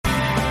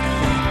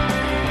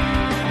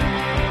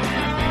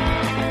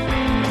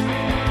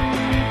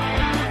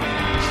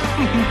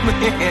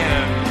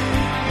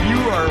Man, you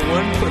are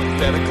one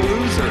pathetic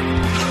loser.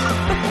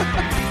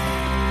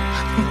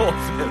 No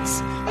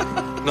offense.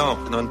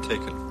 No, none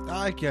taken.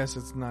 I guess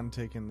it's none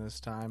taken this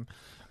time.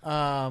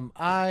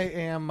 I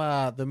am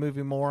the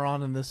Movie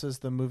Moron, and this is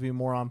the Movie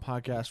Moron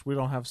podcast. We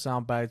don't have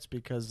sound bites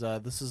because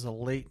this is a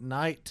late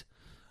night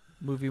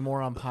Movie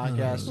Moron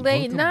podcast.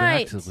 Late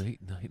night. Back to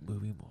late night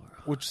Movie Moron.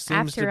 Which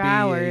seems After to be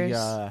hours.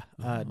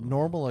 a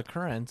normal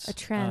occurrence. A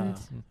trend.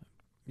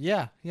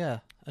 Yeah,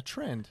 a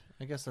trend.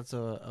 I guess that's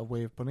a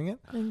way of putting it.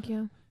 Thank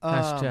you.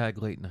 Hashtag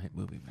late night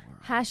Movie Moron.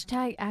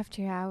 Hashtag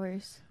after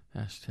hours.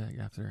 Hashtag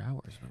after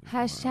hours Movie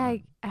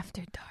Hashtag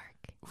after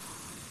dark.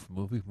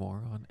 Moron. Movie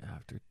Moron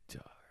after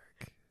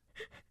dark.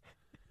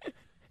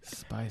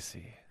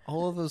 Spicy.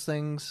 All of those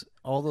things,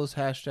 all those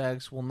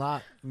hashtags will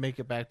not make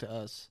it back to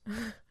us.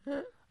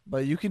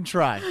 But you can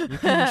try. You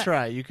can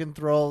try. You can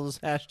throw all those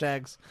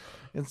hashtags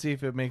and see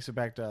if it makes it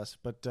back to us.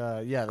 But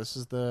yeah, this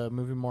is the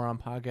Movie Moron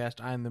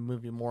podcast. I am the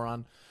Movie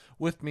Moron.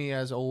 With me,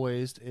 as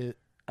always,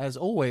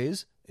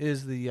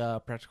 is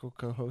the practical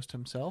co-host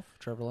himself,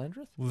 Trevor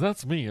Landreth. Well,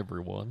 that's me,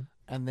 everyone.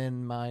 And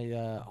then my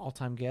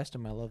all-time guest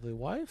and my lovely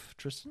wife,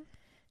 Tristan.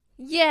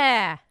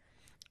 Yeah.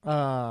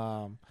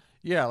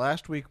 Yeah,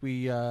 last week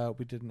we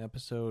did an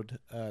episode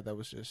that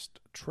was just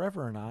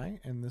Trevor and I,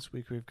 and this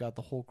week we've got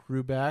the whole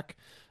crew back.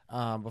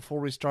 Before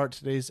we start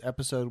today's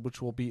episode,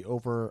 which will be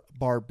over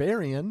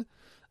Barbarian,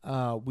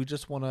 we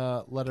just want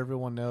to let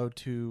everyone know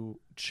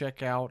to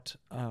check out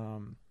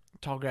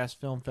Tallgrass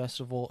Film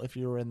Festival if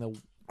you're in the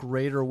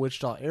greater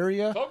Wichita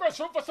area. Tallgrass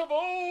Film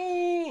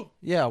Festival!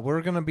 Yeah,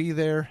 we're going to be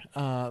there.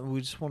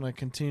 We just want to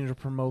continue to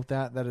promote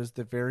that. That is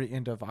the very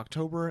end of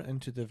October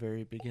into the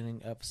very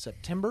beginning of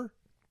September.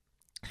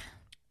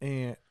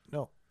 And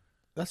no,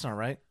 that's not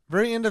right.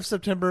 Very end of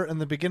September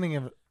and the beginning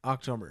of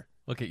October.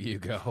 Look at you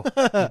go.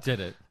 You did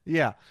it.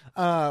 Yeah.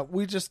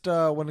 We just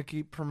want to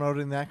keep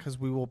promoting that because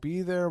we will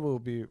be there. We'll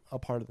be a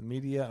part of the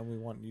media, and we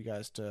want you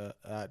guys to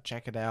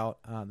check it out.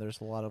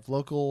 There's a lot of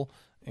local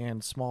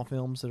and small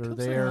films that are Come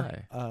say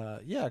there.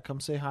 Yeah,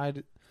 come say hi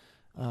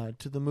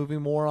to the Movie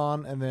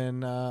Moron, and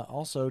then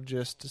also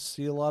just to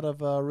see a lot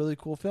of really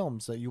cool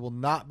films that you will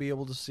not be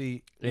able to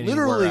see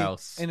literally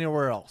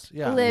anywhere else.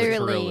 Yeah.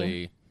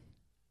 Literally.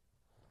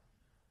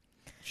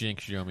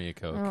 Jinx, show me a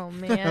Coke. Oh,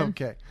 man.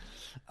 Okay.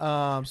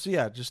 So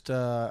yeah, just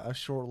a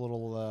short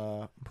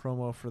little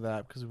promo for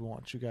that because we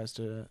want you guys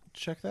to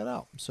check that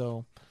out.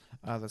 So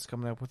that's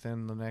coming up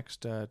within the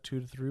next 2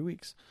 to 3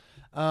 weeks.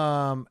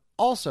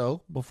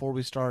 Also, before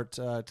we start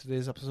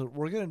today's episode,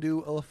 we're going to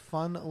do a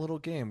fun little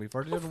game. We've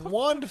already done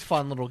one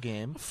fun little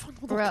game.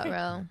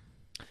 Ruh-roh.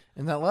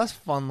 And that last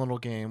fun little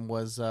game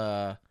was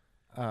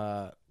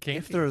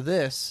if they're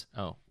this,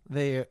 Oh.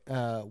 they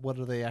what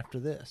are they after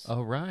this?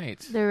 Oh, right.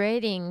 The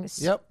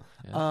ratings. Yep.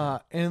 Yeah.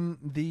 In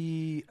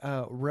the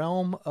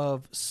realm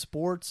of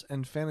sports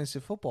and fantasy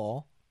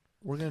football,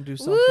 we're going to do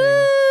something.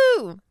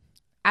 Woo!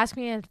 Ask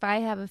me if I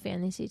have a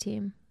fantasy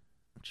team.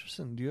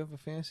 Tristan, do you have a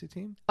fantasy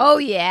team? Oh,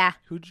 yeah.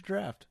 Who'd you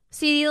draft?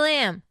 CeeDee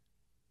Lamb.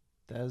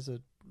 That's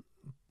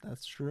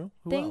true.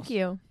 Who Thank else?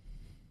 you.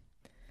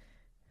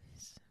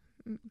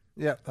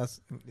 Yeah,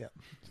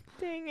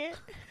 Dang it.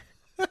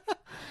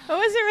 I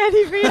wasn't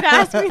ready for you to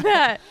ask me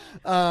that.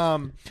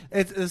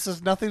 This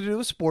has nothing to do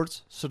with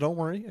sports, so don't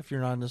worry if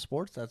you're not into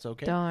sports. That's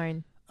okay.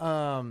 Darn.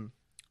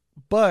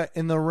 But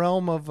in the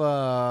realm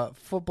of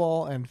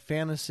football and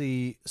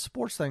fantasy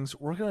sports things,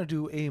 we're gonna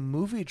do a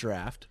movie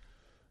draft.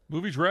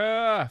 Movie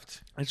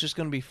draft. It's just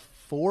gonna be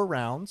 4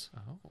 rounds.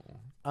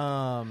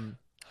 Oh.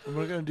 And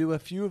we're gonna do a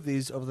few of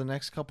these over the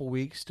next couple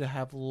weeks to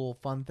have a little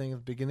fun thing at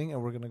the beginning,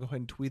 and we're gonna go ahead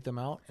and tweet them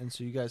out, and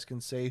so you guys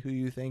can say who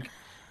you think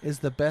is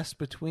the best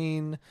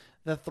between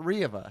the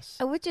 3 of us.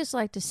 I would just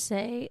like to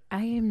say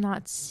I am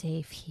not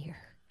safe here.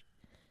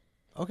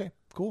 Okay,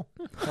 cool.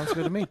 Sounds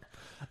good to me.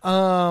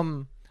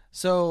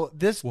 So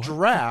this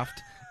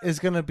draft is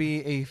going to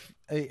be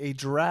a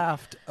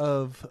draft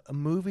of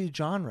movie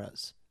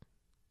genres.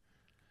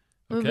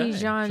 Movie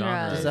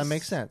genres. Does that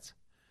make sense?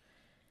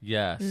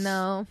 Yes.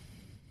 No.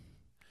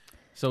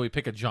 So we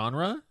pick a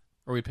genre,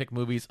 or we pick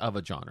movies of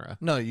a genre?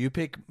 No, you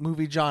pick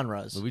movie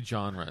genres. Movie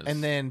genres.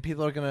 And then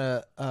people are going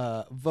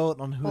to vote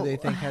on who they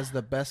think has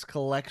the best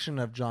collection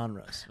of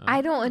genres.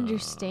 I don't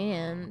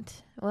understand.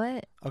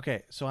 What?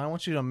 Okay, so I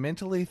want you to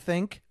mentally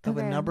think of a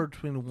Okay. number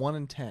between 1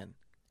 and 10.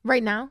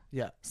 Right now?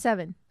 Yeah.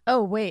 7.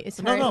 Oh, wait. It's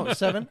No,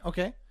 7.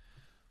 Okay.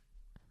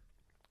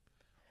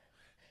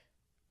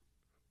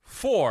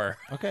 4.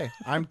 Okay,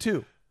 I'm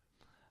 2.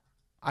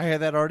 I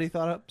had that already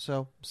thought up,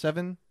 so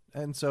 7,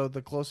 and so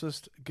the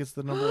closest gets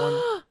the number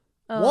 1.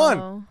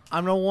 Oh.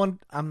 1.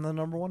 I'm the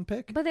number 1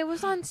 pick. But it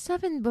was on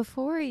 7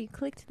 before you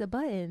clicked the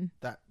button.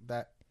 That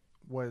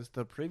was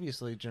the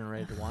previously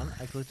generated one.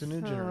 I clicked a new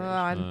Oh, generation.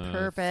 on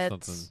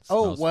purpose.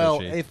 Oh well,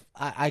 if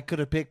I could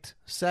have picked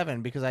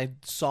 7 because I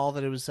saw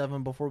that it was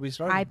 7 before we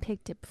started. I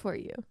picked it before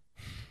you.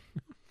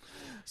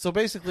 So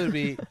basically, it'd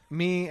be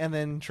me and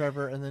then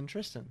Trevor and then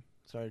Tristan.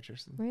 Sorry,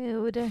 Tristan.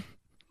 Rude.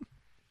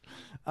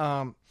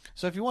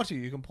 So if you want to,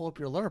 you can pull up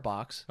your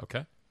letterbox.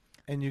 Okay.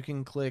 and you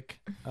can click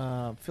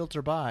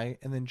filter by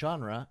and then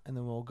genre, and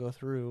then we'll go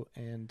through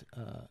and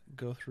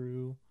go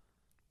through.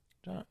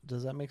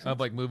 Does that make sense? Of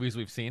like movies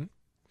we've seen.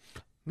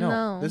 No,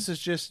 No. this is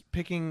just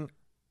picking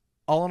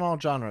all in all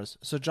genres.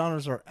 So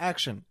genres are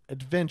action,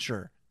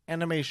 adventure,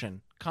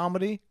 animation,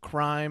 comedy,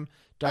 crime,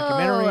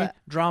 documentary, Oh.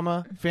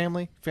 drama,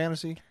 family,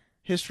 fantasy,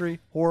 history,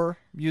 horror,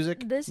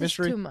 music, This is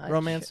mystery, too much.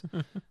 romance,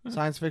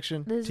 science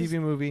fiction, This TV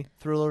is- movie,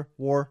 thriller,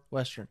 war,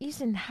 western.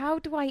 Ethan, how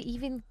do I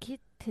even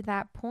get to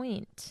that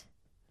point?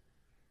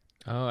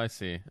 Oh, I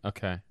see.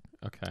 Okay.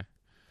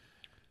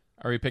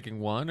 Are we picking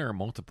one or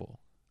multiple?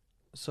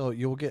 So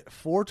you'll get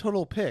 4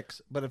 total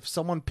picks, but if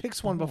someone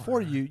picks one before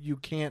you, you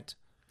can't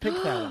pick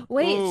that one.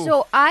 Wait, Oof.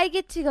 so I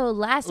get to go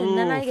last and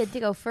then I Oof. get to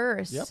go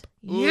first. Yep.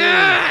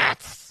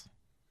 Yes.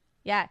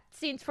 Yeah,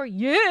 scenes for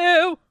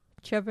you,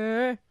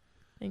 Trevor.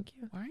 Thank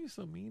you. Why are you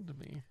so mean to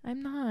me?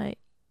 I'm not.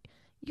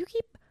 You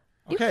keep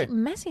Okay. keep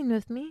messing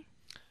with me.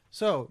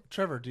 So,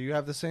 Trevor, do you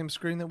have the same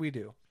screen that we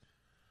do?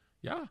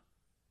 Yeah.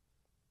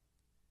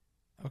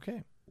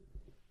 Okay.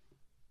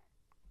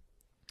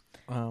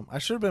 I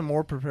should have been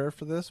more prepared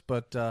for this,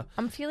 but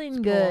I'm feeling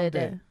It's been a long good.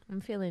 day.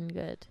 I'm feeling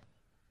good.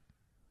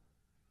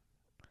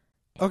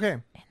 okay.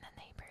 In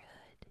the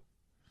neighborhood.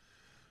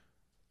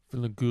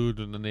 Feeling good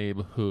in the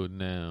neighborhood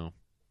now.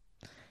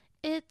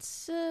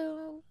 It's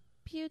a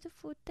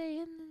beautiful day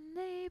in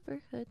the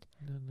neighborhood.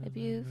 A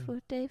beautiful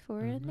day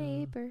for a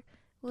neighbor.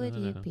 Would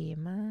you be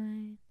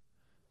mine?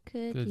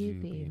 Could you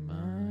be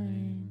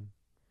mine?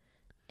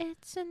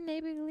 It's a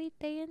neighborly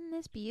day in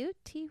this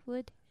beauty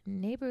wood.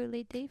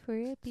 Neighborly day for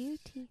a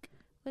beauty.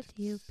 Would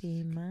you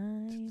be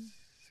mine?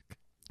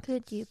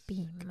 Could you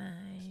be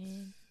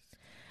mine?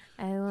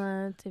 I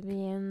want to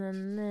be in the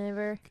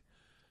neighbor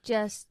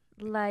just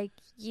like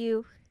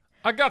you.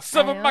 I got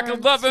 7 I Mac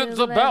want 11s,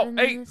 to about live in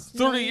 8 this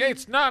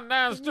 38s,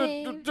 99s.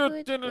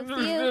 neighborhood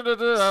with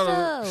you.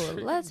 So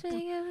let's make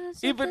it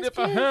a Even simple, if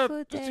I had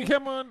beautiful just day. a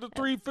hammer on the Let's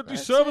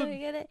 357.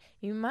 forget it.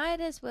 You might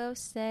as well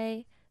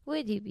say,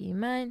 would you be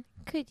mine?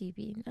 Could you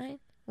be mine?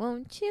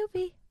 Won't you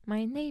be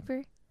my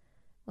neighbor?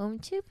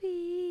 Won't you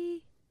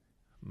be?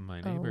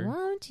 My Oh, neighbor.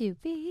 won't you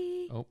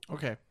be? Oh.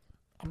 Okay.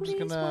 I'm Please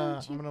just gonna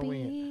won't you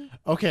wing it. be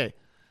Okay.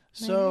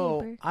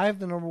 So neighbor. I have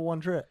the number 1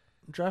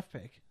 draft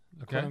pick,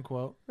 quote Okay.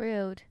 unquote.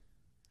 Rude.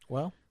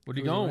 Well, What are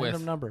you it was a going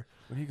random with? number.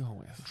 What are you going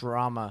with?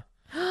 Drama.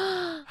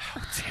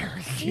 How dare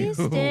you?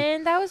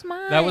 Houston, that was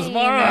mine. That was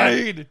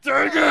mine.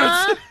 Dang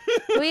Huh?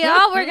 We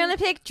all were gonna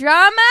pick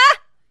drama.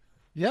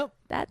 Yep.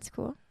 That's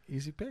cool.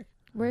 Easy pick.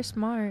 We're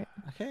smart.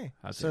 Okay.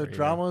 How So dare you.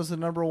 drama is the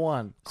number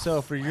 1.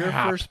 So for your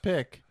Crap. first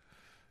pick,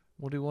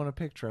 what do you want to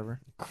pick, Trevor?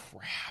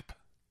 Crap.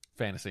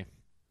 Fantasy.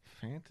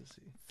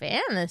 Fantasy.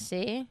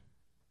 Fantasy.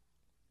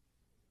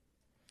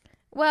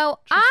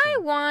 Well, I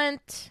Interesting.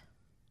 want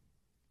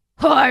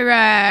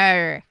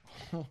horror.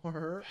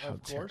 Horror, How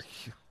of dare course.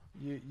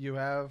 you. You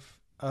have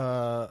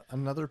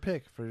another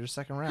pick for your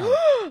second round.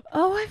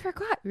 Oh, I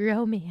forgot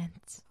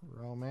romance.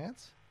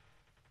 Romance.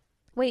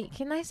 Wait,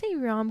 can I say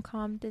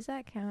rom-com? Does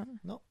that count?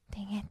 Nope.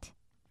 Dang it.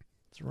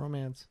 It's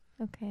romance.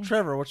 Okay.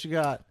 Trevor, what you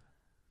got?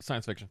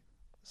 Science fiction.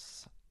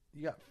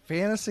 You got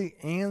fantasy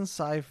and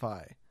sci-fi.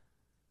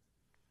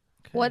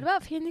 Okay. What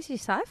about fantasy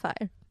sci-fi?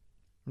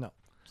 No.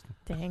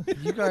 Dang.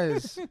 You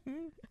guys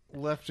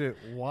left it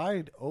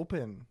wide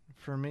open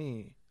for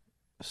me.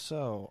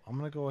 So I'm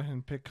gonna go ahead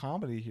and pick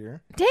comedy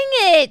here. Dang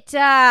it!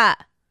 I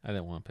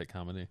didn't want to pick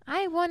comedy.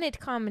 I wanted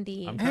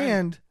comedy. I'm-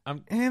 And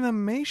I'm-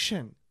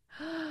 animation.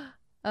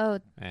 Oh,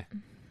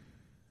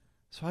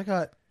 So I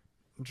got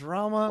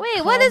drama.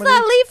 wait, what does comedy,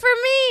 that leave for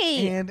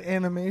me? And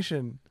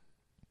animation.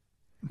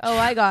 Oh,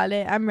 I got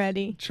it. I'm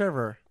ready.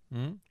 Trevor.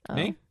 Hmm? Oh.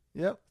 Me?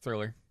 Yep.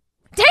 Thriller.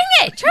 Dang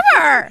it,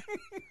 Trevor!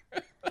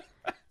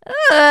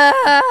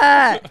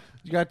 Ugh.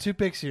 You got 2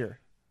 picks here.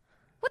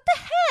 What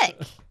the heck?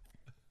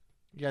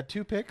 You got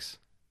 2 picks.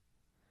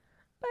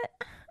 But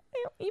I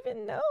don't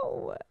even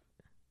know.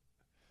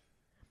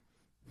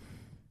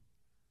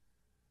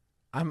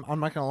 I'm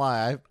not gonna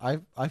lie.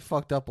 I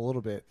fucked up a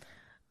little bit.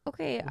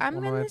 Okay, Which I'm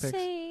one of my gonna picks?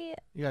 say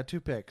You got 2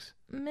 picks.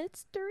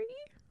 mystery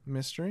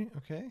Mystery.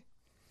 Okay.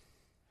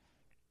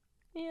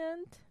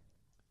 and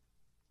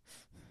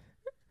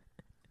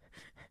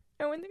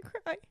I want to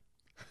cry.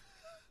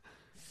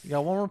 You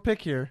got 1 more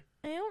pick here.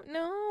 I don't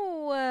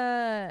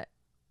know.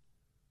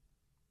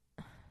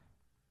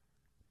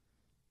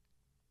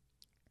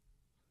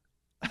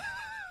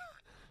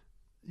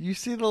 You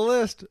see the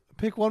list.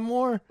 Pick 1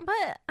 more.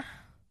 But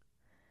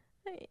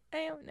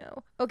I don't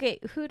know. Okay,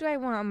 who do I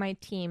want on my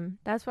team?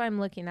 That's what I'm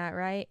looking at,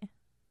 right?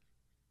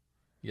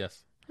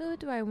 Yes. Who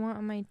do I want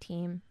on my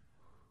team?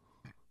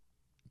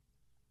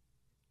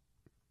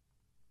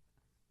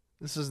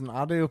 This is an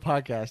audio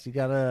podcast. You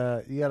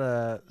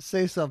gotta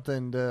say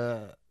something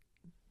to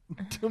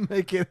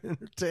make it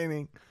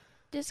entertaining.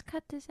 Just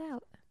cut this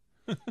out.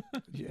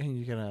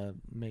 You gonna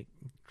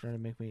try to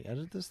make me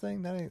edit this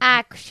thing? That ain't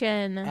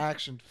Action.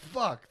 action.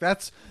 Fuck.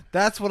 That's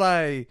what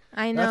I.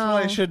 I know. That's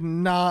what I should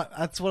not.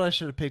 That's what I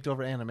should have picked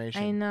over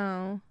animation. I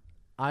know.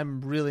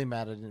 I'm really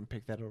mad I didn't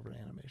pick that over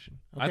animation.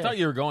 I Okay. thought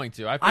you were going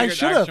to. I I figured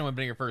should've. action would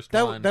be your first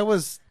one. that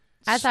was.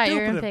 I thought you were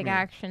stupid gonna of pick me.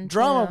 action,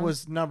 Drama too.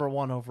 was number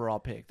 1 overall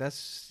pick.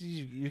 That's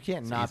you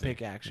can't It's not easy.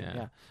 pick action. Yeah.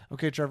 Yeah.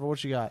 Okay, Trevor,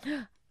 what you got?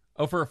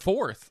 Oh, for a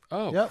fourth.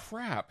 Oh, Yep.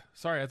 crap.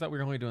 Sorry, I thought we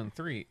were only doing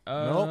 3.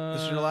 Nope,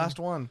 this is your last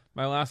one.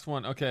 My last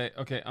one. Okay,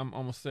 I'm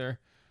almost there.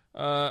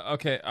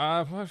 Okay.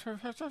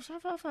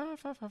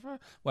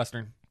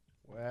 Western.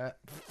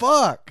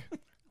 Fuck.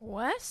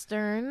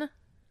 Western.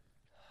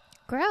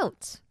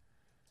 Grout.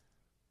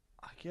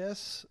 I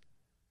guess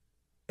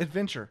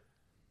adventure.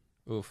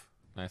 Oof.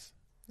 Nice.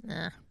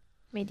 Nah.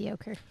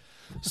 Mediocre.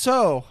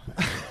 So,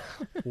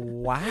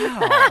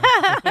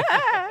 wow.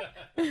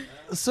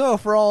 So,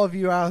 for all of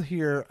you out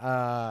here,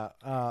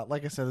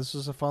 like I said, this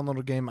was a fun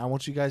little game. I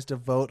want you guys to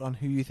vote on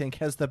who you think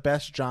has the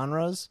best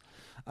genres.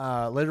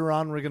 Later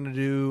on, we're going to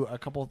do a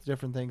couple of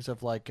different things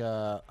of like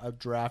a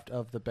draft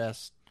of the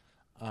best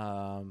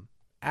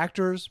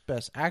actors,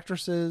 best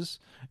actresses,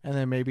 and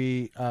then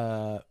maybe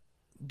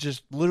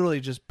just literally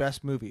just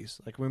best movies.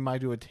 Like we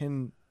might do a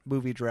 10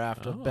 movie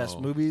draft of best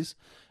Oh. movies,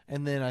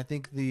 and then I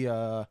think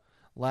the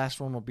last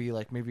one will be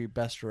like maybe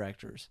best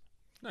directors.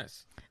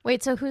 Nice.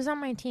 Wait, so who's on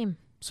my team?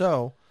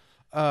 So,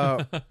 You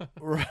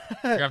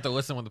have to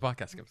listen when the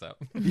podcast comes out.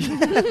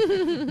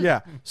 yeah.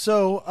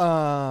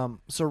 So,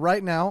 so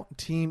right now,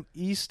 Team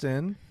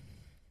Easton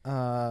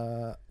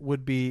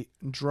would be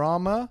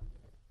drama,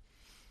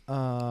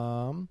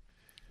 and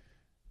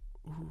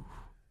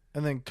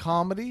then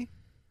comedy,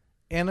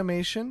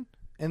 animation,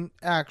 and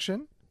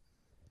action.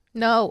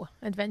 No,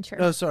 adventure.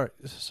 No, sorry.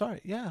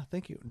 Yeah,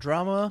 thank you.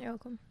 Drama, You're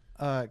welcome.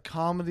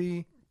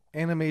 comedy,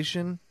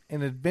 animation,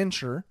 and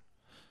adventure.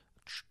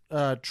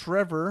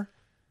 Trevor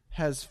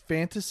has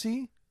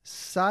fantasy,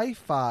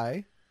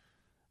 sci-fi,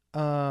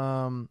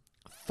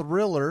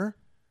 thriller,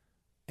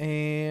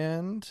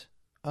 and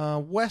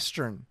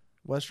western.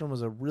 Western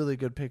was a really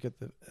good pick at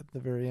the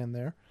very end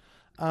there.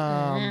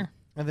 And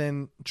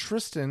then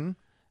Tristan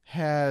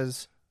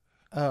has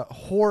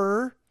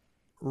horror,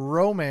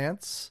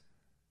 romance,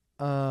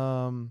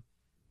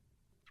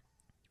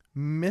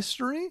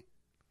 mystery.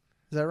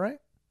 Is that right?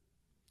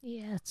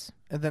 Yes.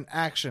 And then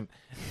action.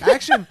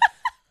 Action.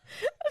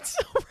 That's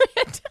so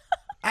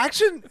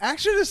random.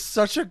 Action is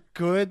such a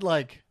good,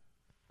 like,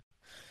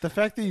 the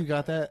fact that you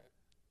got that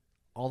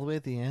all the way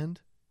at the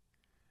end.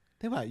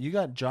 Think about it. You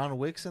got John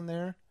Wick's in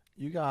there.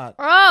 You got,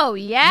 Oh,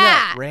 you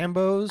yeah. got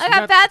Rambo's. I You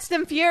got Fast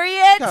and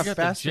Furious. got You got the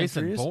Fast and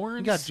Jason Furious. Bournes?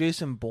 You got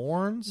Jason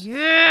Bourne's.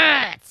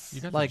 Yes.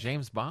 You got Like- the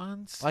James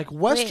Bonds. Like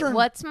Western.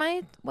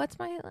 Wait,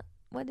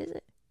 what is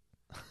it?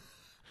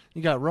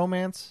 You got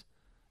romance.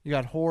 You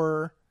got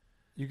horror.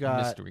 You got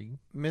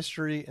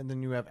mystery. and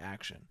then you have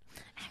action.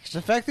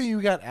 The fact that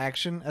you got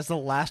action as the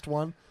last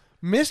one,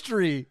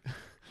 mystery,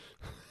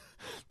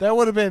 that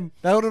would have been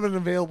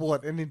available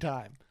at any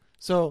time.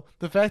 So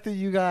the fact that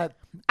you got,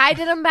 I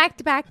did them back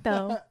to back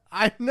though.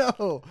 I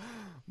know,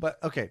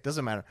 but okay,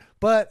 doesn't matter.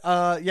 But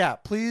yeah,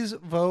 please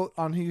vote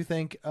on who you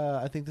think.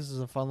 I think this is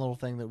a fun little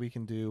thing that we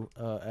can do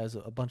as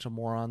a bunch of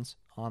morons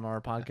on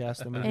our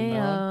podcast. The Movie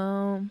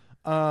Melon.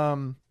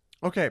 Ayo.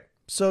 Okay,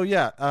 so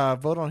yeah,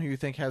 vote on who you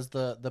think has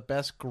the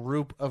best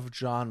group of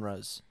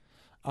genres.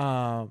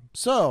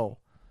 So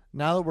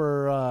now that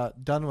we're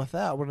done with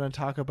that, we're going to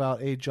talk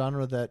about a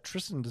genre that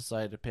Tristan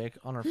decided to pick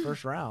on our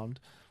first round, which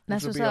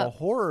That's would what's be a up.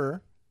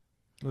 horror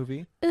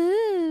movie,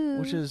 Ooh.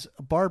 which is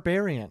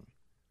Barbarian.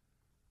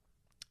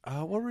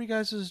 What were you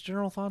guys'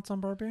 general thoughts on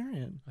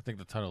Barbarian? I think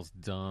the title's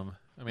dumb.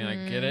 I mean,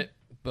 I get it,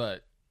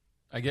 but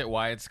I get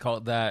why it's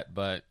called that,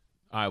 but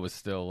I was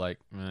still like,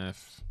 meh.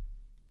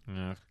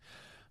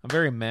 I'm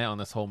very meh on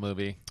this whole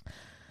movie.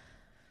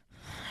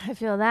 I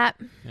feel that.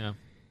 Yeah.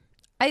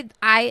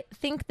 I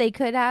think they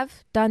could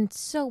have done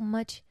so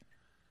much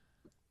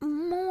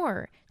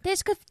more. They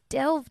just could have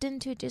delved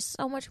into just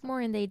so much more,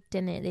 and they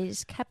didn't. They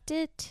just kept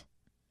it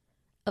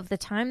of the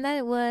time that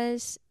it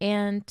was,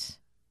 and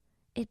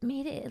it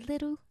made it a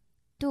little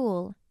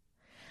dull.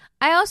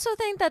 I also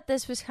think that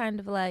this was kind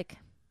of like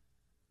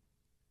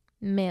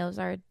males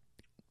are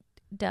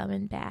dumb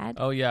and bad.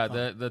 Oh yeah,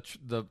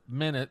 the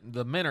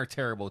men are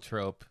terrible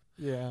trope.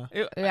 Yeah.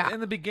 Yeah. In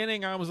the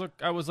beginning, I was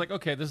like,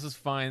 okay, this is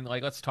fine.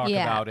 Like, let's talk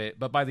Yeah. about it.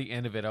 But by the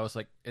end of it, I was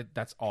like,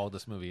 that's all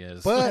this movie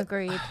is. But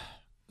Agreed.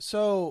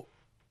 so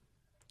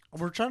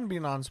we're trying to be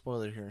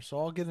non-spoiler here, so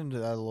I'll get into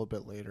that a little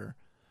bit later.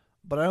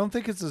 But I don't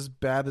think it's as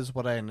bad as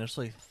what I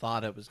initially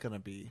thought it was going to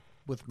be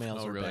with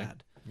Males Oh, Are really?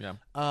 Bad. Yeah.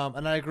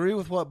 And I agree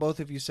with what both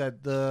of you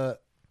said. The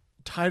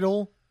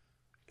title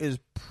is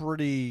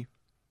pretty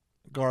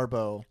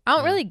garbo. I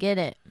don't really get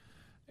it.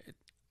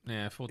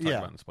 Yeah, we'll talk Yeah.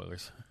 about it in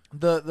spoilers.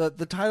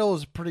 The title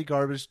is pretty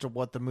garbage to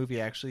what the movie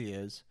actually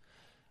is.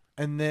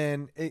 And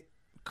then it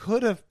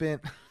could have been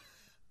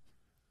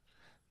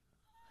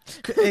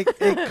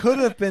it could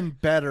have been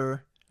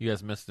better. You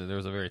guys missed it. There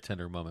was a very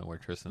tender moment where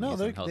Tristan No, and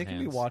they Ethan held can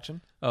hands. be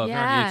watching. Oh, if Yeah.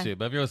 you're on YouTube,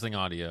 but if you're listening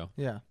audio,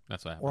 Yeah.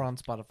 that's what happened. Or on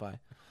Spotify.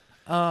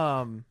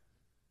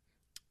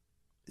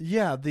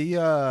 Yeah,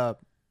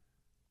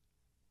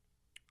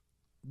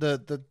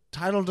 the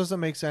title doesn't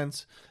make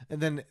sense,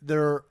 and then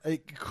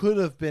it could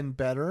have been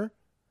better,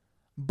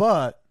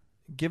 but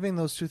giving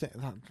those two things,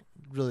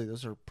 really,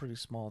 those are pretty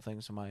small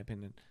things in my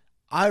opinion.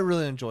 I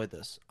really enjoyed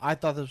this. I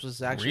thought this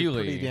was actually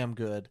pretty damn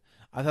good.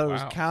 I thought it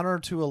was counter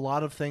to a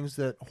lot of things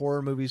that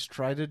horror movies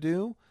try to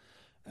do.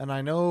 And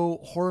I know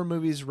horror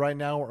movies right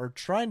now are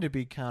trying to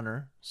be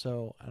counter,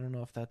 so I don't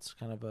know if that's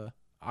kind of a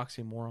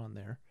oxymoron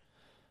there.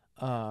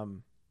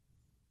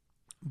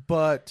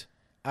 But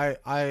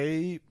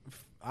I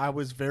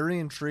was very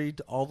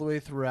intrigued all the way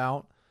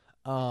throughout.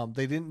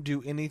 They didn't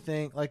do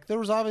anything like there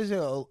was obviously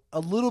a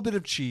little bit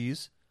of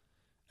cheese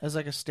as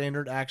like a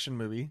standard action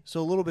movie, so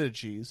a little bit of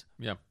cheese.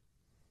 Yeah.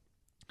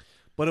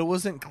 But it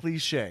wasn't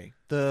cliche.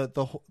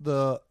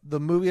 The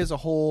movie as a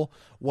whole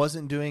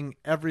wasn't doing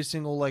every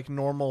single like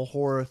normal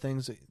horror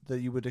things that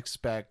you would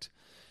expect.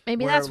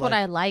 Maybe that's what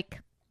I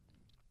like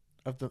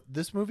of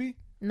this movie.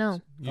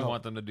 No, you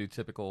want them to do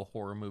typical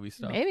horror movie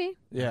stuff. Maybe.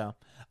 Yeah,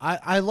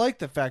 I like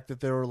the fact that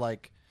there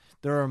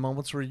are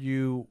moments where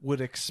you would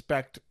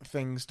expect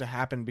things to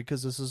happen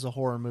because this is a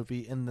horror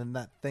movie, and then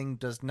that thing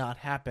does not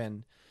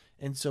happen,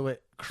 and so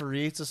it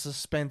creates a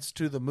suspense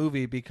to the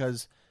movie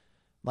because,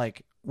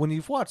 like, when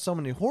you've watched so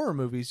many horror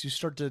movies, you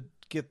start to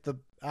get the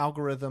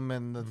algorithm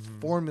and the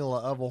formula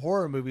of a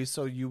horror movie,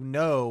 so you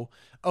know,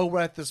 oh,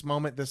 at this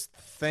moment, this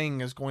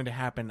thing is going to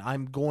happen.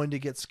 I'm going to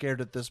get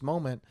scared at this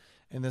moment,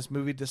 and this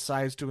movie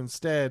decides to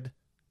instead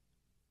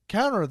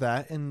counter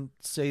that and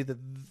say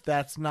that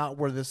that's not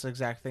where this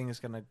exact thing is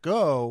going to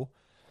go,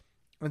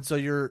 and so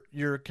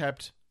you're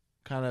kept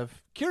kind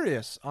of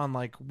curious on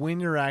like when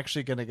you're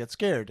actually going to get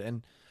scared.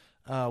 And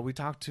we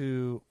talked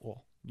to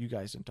you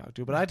guys didn't talk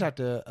to, but I talked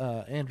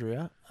to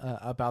Andrea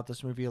about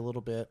this movie a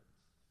little bit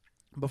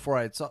before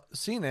I had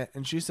seen it,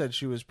 and she said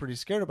she was pretty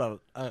scared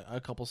about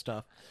a couple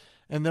stuff.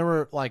 And there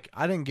were like,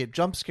 I didn't get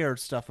jump scared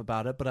stuff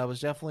about it, but I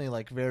was definitely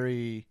like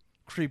very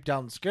creeped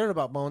out and scared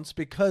about moments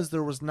because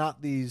there was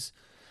not these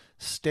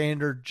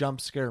standard jump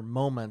scare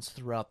moments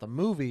throughout the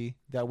movie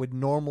that would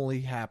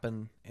normally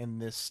happen in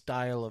this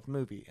style of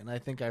movie. And I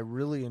think I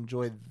really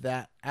enjoyed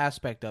that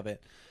aspect of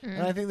it.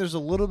 And I think there's a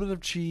little bit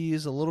of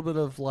cheese, a little bit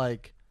of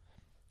like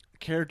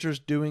characters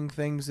doing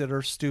things that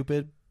are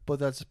stupid, but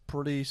that's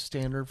pretty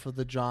standard for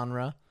the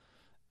genre.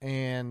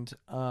 And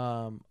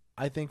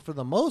I think for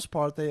the most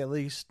part, they at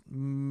least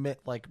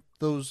like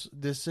those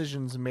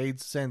decisions made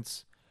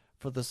sense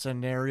for the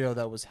scenario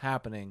that was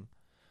happening.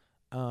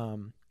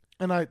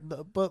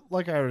 But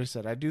like I already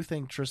said, I do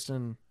think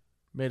Tristan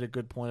made a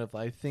good point of,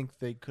 I think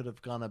they could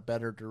have gone a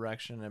better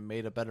direction and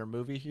made a better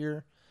movie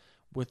here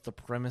with the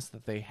premise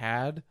that they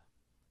had.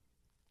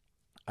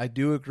 I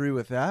do agree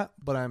with that,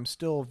 but I'm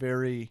still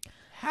very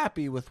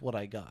happy with what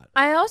I got.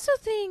 I also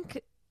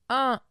think,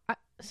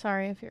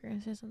 sorry if you're going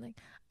to say something.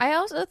 I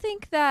also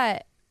think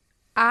that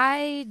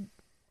I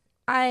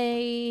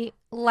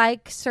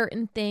like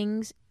certain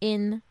things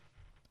in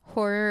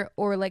horror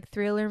or like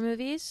thriller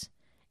movies,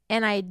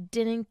 and I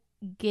didn't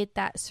get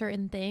that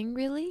certain thing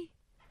really,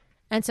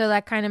 and so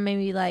that kind of made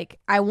me like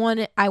I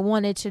wanted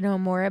to know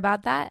more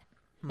about that,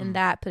 and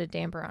that put a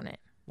damper on it.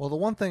 Well, the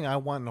one thing I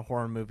want in a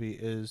horror movie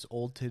is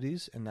old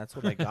titties, and that's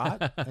what I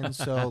got. And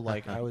so,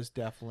 like, I was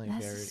definitely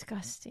That's very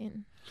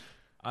disgusting.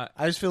 I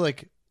just feel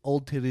like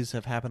old titties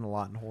have happened a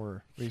lot in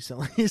horror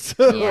recently.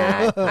 So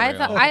Yeah, I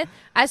thought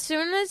as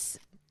soon as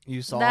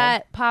you saw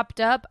that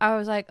popped up, I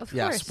was like, of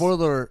course.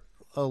 Spoiler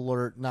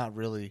alert, not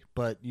really,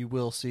 but you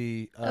will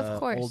see Of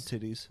course. old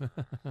titties.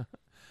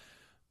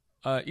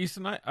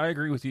 Easton, I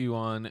agree with you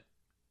on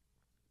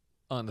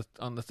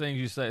the things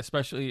you say,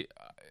 especially.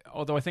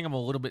 Although I think I'm a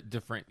little bit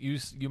different.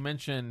 You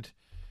mentioned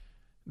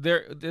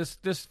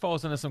this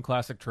falls into some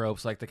classic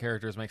tropes, like the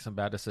characters make some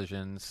bad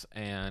decisions,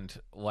 and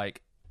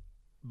like,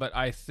 but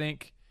I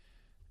think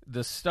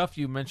the stuff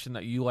you mentioned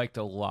that you liked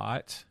a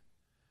lot,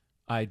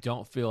 I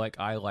don't feel like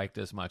I liked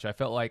as much. I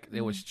felt like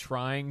it was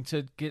trying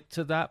to get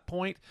to that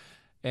point,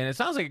 and it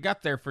sounds like it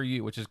got there for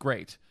you, which is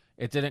great.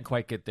 It didn't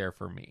quite get there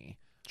for me.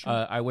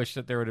 Sure. I wish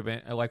that there would have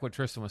been, like what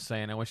Tristan was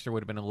saying, I wish there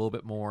would have been a little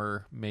bit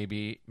more,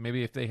 maybe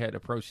if they had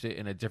approached it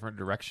in a different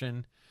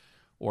direction,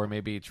 or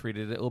maybe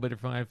treated it a little bit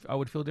differently, I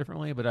would feel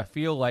differently. But I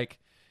feel like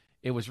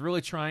it was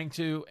really trying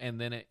to,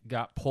 and then it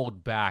got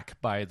pulled back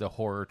by the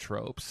horror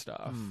trope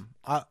stuff.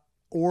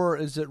 Or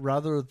is it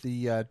rather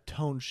the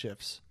tone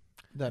shifts?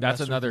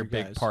 That's another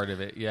big part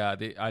of it. Yeah,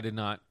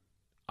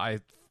 I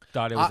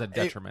thought it was a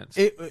detriment.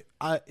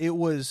 It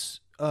was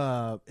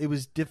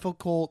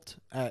difficult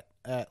at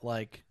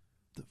like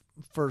the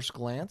first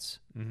glance,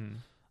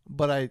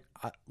 but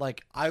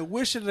I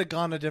wish it had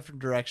gone a different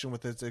direction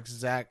with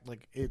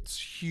its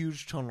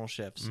huge tonal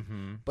shifts.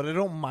 But I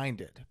don't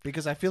mind it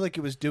because I feel like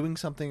it was doing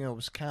something that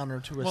was counter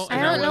to a.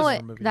 I don't know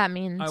what that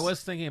means. I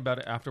was thinking about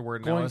it afterward,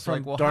 and going I was from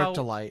like, well, dark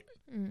to light.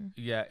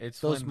 Yeah, it's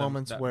those when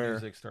moments that where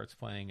music starts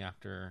playing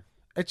after.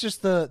 It's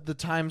just the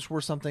times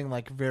where something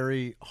like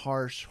very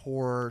harsh,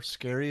 horror,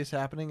 scary is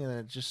happening, and then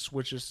it just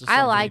switches to something.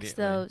 I liked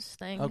those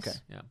things. Okay.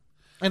 Yeah.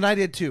 And I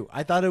did too.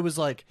 I thought it was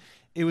like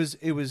it was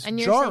And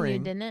you're jarring. saying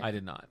you didn't? I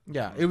did not.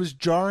 Yeah, it was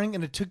jarring,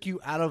 and it took you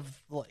out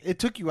of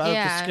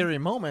the scary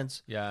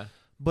moments, Yeah.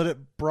 but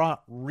it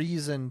brought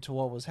reason to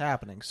what was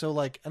happening. So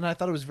and I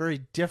thought it was very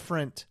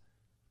different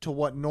to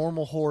what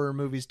normal horror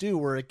movies do,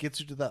 where it gets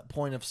you to that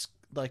point of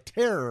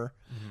terror,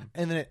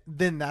 and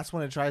then that's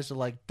when it tries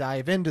to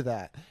dive into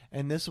that.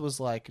 And this was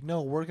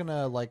no, we're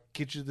gonna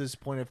get you to this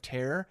point of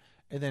terror,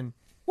 and then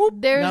whoop,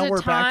 now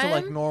we're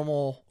back to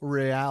normal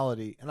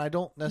reality. And I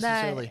don't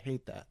necessarily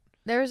hate that.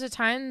 There was a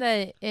time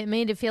that it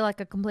made it feel like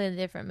a completely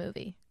different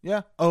movie.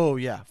 Yeah. Oh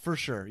yeah, for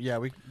sure. Yeah,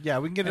 we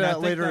can get And I it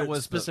think later that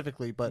was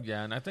specifically, but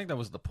Yeah, and I think that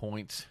was the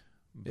point.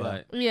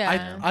 But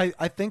Yeah.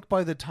 I think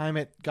by the time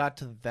it got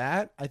to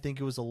that, I think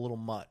it was a little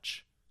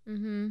much.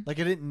 Mm-hmm. Like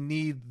I didn't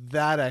need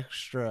that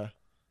extra.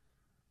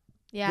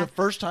 Yeah. The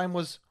first time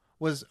was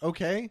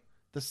okay.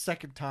 The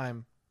second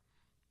time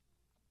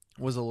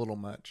was a little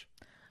much.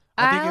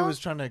 I think it was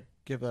trying to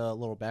give a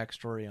little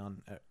backstory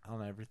on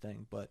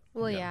everything, but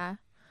yeah.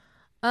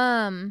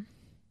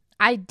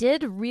 I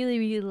did really,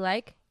 really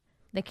like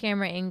the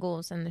camera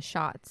angles and the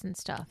shots and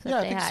stuff that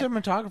I they think had.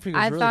 cinematography was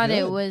I really thought good.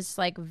 it was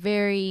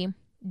very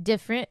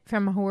different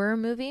from a horror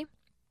movie.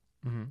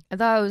 Mhm. I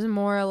thought it was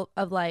more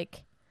of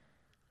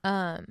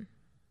I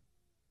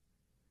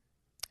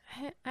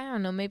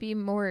don't know, maybe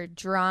more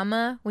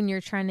drama when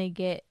you're trying to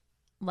get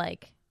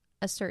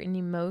a certain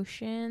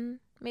emotion,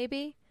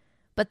 maybe.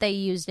 But they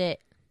used it.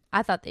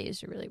 I thought they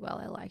used it really well.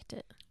 I liked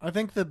it. I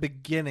think the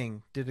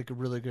beginning did a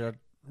really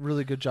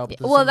good job with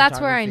the Well, that's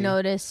where I cinematography.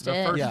 noticed the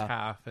it. first Yeah.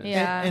 half is,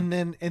 Yeah. And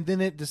then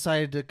it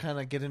decided to kind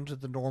of get into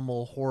the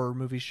normal horror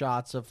movie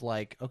shots of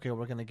okay,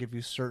 we're going to give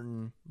you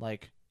certain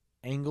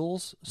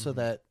angles so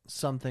that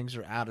some things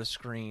are out of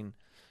screen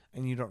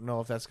and you don't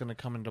know if that's going to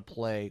come into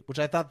play, which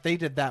I thought they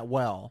did that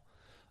well.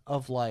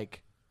 Of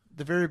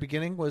the very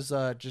beginning was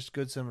just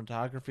good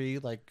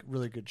cinematography,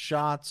 really good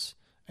shots,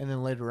 and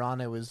then later on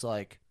it was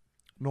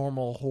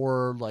normal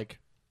horror,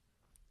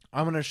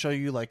 I'm going to show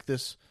you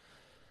this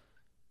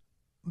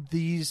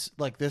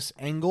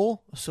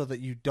angle so that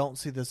you don't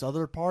see this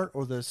other part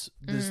or this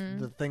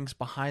the things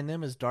behind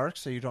them is dark,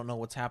 so you don't know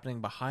what's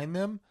happening behind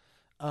them.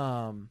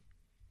 So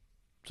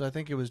I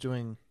think it was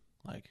doing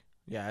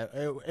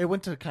it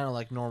went to kind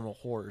of normal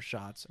horror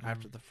shots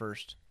after the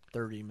first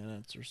 30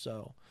 minutes or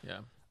so. Yeah.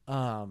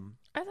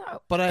 I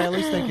thought, But I at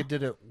least think it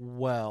did it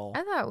well.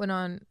 I thought it went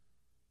on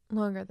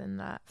longer than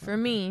that. For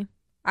me,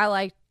 I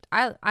liked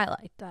that.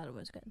 It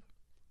was good.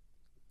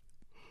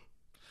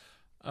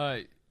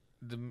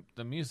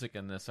 The music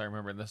in this, I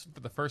remember this for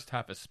the first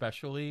half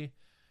especially,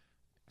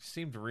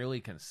 seemed really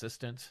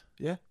consistent.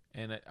 Yeah.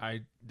 And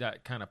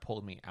that kind of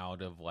pulled me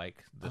out of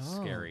the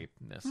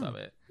scariness of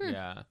it.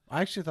 Yeah.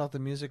 I actually thought the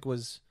music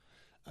was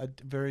a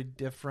very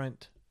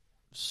different,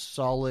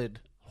 solid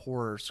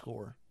horror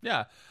score.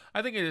 Yeah,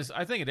 I think it is.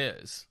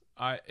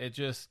 I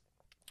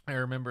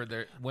remember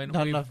there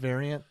Not enough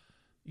variant.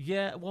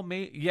 Yeah, well,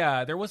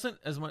 there wasn't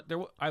as much.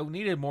 I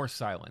needed more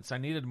silence. I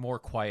needed more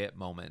quiet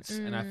moments,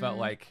 and I felt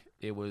like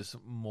it was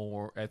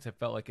more. It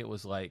felt like it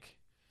was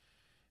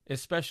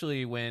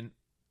especially when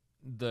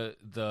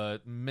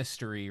the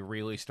mystery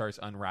really starts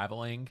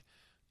unraveling.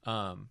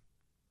 I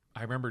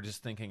remember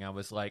just thinking, I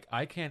was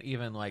I can't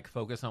even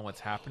focus on what's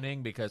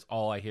happening because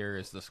all I hear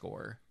is the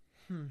score.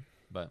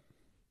 But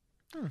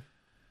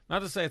not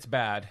to say it's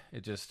bad.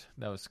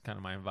 That was kind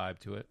of my vibe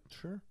to it.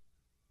 Sure.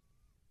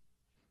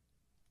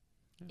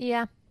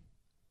 Yeah.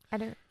 I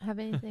don't have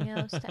anything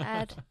else to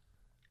add.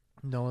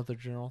 No other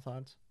general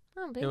thoughts? I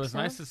don't think It was so.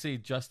 nice to see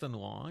Justin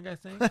Long, I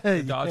think. Yeah.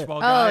 The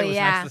dodgeball guy. It was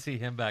yeah. nice to see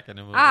him back in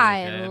the movie. I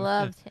again.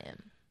 loved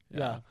him.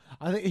 Yeah.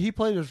 I think he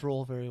played his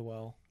role very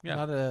well. Yeah.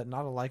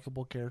 Not a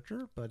likable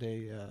character, but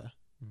he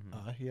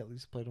at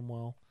least played him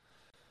well.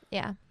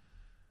 Yeah.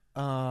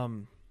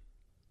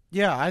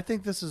 Yeah, I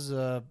think this is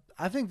a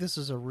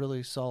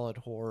really solid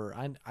horror.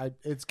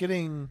 It's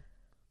getting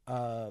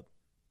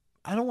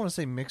I don't want to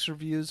say mixed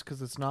reviews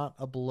because it's not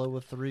a below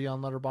a 3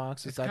 on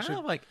Letterboxd. It's actually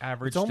kind of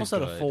average. it's almost to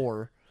at a good.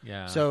 4.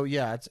 Yeah. So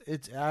yeah,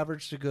 it's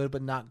average to good,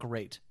 but not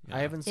great. Yeah. I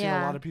haven't seen a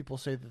Yeah. lot of people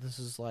say that this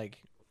is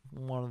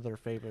one of their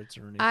favorites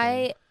or anything.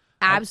 I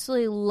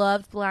absolutely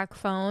loved Black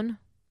Phone.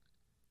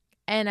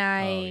 And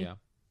oh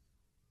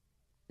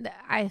yeah.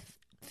 I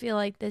feel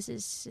like this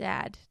is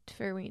sad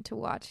for me to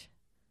watch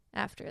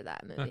after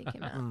that movie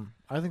came out.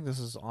 I think this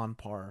is on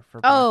par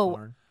for Oh.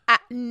 Blackthorn.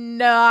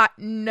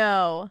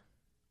 No.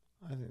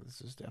 I think this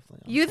is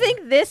definitely on You par.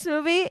 think this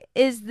movie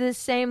is the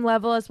same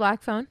level as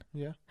Black Phone?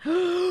 Yeah.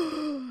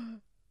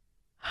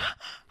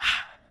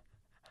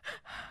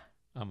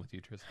 I'm with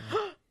you, Tristan.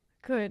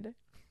 Good.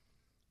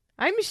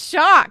 I'm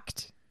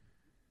shocked.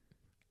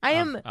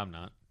 I'm I'm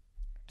not.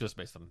 Just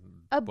based on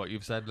A- what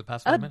you've said the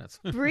past 5 minutes.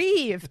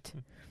 briefed.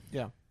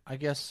 Yeah. I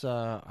guess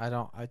I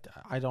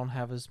don't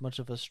have as much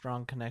of a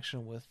strong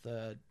connection with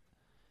The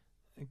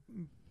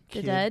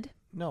kid- Dead?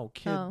 No,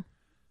 Oh.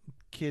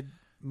 kid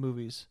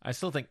movies. I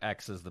still think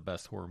X is the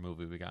best horror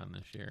movie we gotten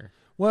this year.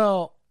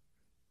 Well,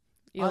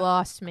 You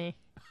lost me.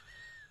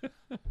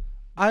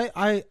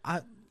 I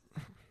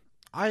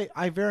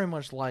I very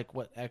much like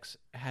what X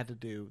had to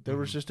do. There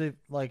was Mhm. just a,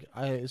 like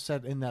I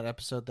said in that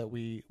episode that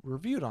we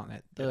reviewed on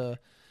it,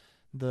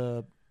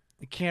 the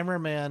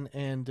cameraman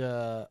and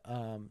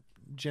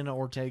Jenna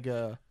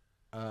Ortega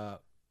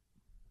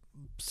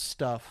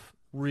stuff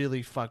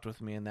really fucked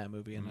with me in that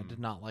movie, and I did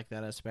not like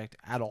that aspect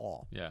at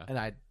all. Yeah. And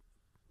it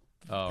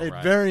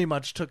Right. very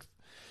much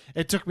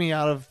took me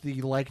out of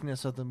the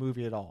likeness of the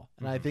movie at all.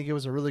 And I think it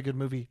was a really good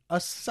movie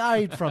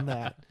aside from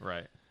that.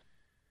 Right.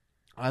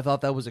 I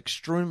thought that was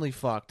extremely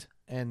fucked.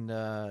 And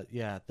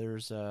yeah,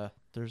 there's a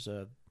there's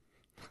a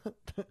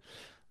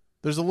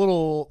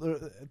little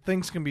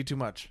things can be too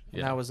much. And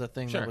Yeah. that was a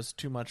thing Sure. that was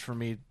too much for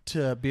me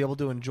to be able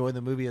to enjoy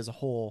the movie as a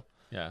whole,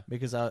 Yeah.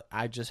 because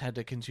I just had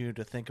to continue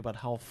to think about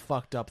how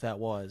fucked up that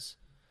was.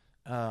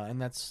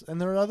 And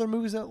there are other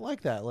movies that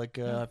like that. Like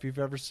if you've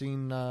ever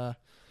seen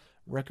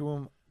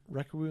Requiem.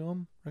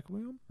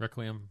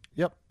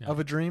 Yep, Yeah. of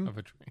a Dream. Of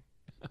a dream.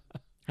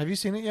 Have you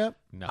seen it yet?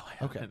 No,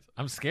 I Okay. haven't.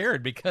 I'm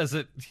scared because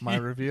it. My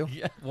review?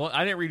 Yeah. Well,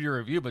 I didn't read your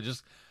review, but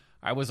just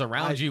I was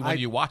around you when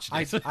you watched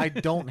it. I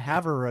don't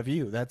have a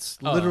review. That's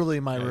Oh, literally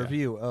my yeah.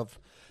 review of.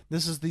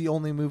 This is the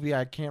only movie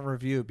I can't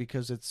review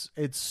because it's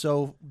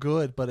so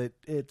good, but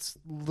it's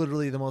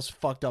literally the most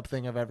fucked up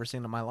thing I've ever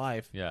seen in my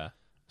life. Yeah.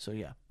 So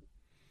yeah,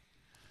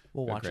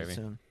 we'll Good watch gravy. it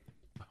soon.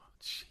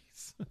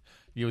 Jeez.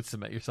 You would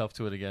submit yourself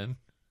to it again.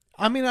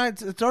 I mean,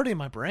 it's already in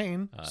my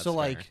brain. Oh, that's So fair.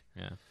 like,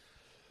 Yeah.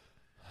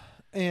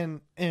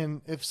 and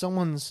if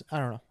someone's, I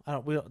don't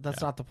know,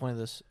 that's not the point of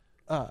this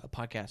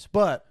podcast,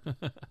 but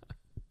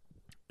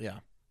yeah,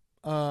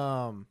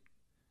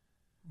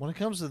 when it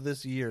comes to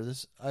this year,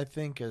 this I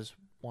think is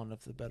one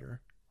of the better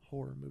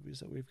horror movies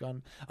that we've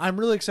gotten. I'm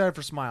really excited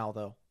for Smile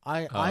though.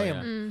 I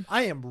yeah.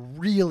 am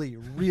really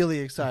really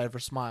excited for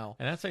Smile.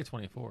 And that's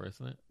A24,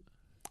 isn't it?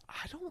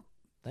 I don't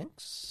think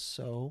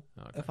so.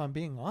 Okay. If I'm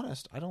being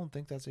honest, I don't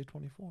think that's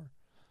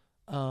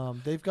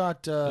A24. They've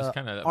got Just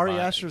kinda Ari vibe.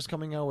 Aster's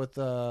coming out with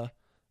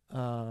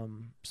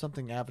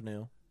something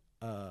Avenue.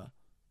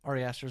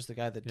 Ari Aster's the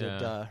guy that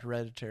did Yeah.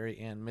 Hereditary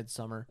and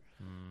Midsommar.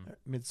 Mm.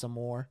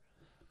 Midsommar.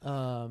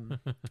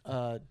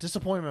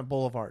 Disappointment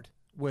Boulevard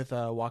with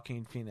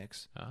Joaquin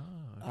Phoenix. Oh,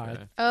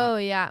 okay. Oh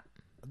yeah.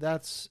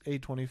 That's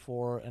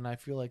A24, and I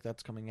feel like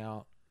that's coming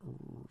out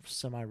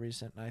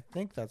semi-recent. And I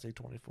think that's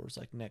A24's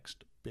like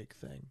next big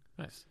thing.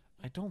 Nice.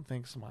 I don't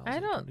think Smile. I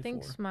don't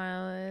think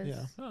Smile is.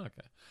 Yeah. Oh,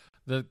 okay.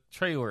 The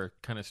trailer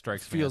kind of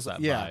strikes me Feels- as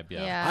that yeah. vibe.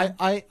 Yeah.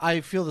 Yeah.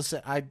 I feel the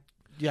same. I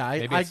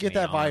Maybe it's get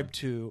that neon. vibe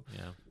too.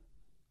 Yeah.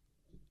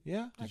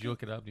 Yeah. Did you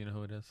look it up? Do you know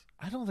who it is?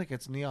 I don't think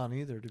it's neon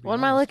either. To be What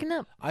am I honest. looking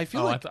up? I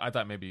feel Oh, like I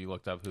thought maybe you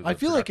looked up who. I the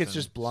feel like it's production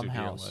just studio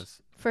Blumhouse.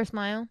 was. For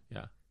Smile?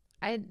 Yeah.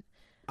 I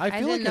I feel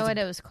didn't like know it's what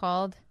it was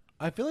called.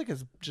 I feel like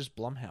it's just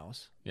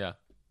Blumhouse. Yeah.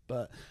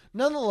 But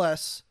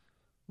nonetheless,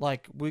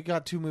 like we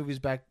got two movies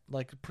back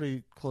like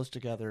pretty close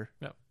together.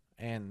 Yep.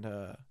 And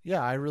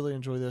yeah, I really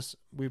enjoy this.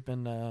 We've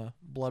been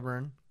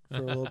blubbering for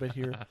a little bit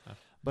here.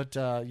 But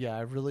yeah,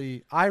 I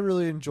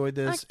really enjoyed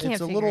this. I can't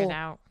It's a figure little it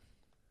out.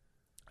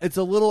 It's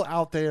a little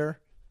out there.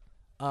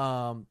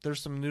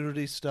 There's some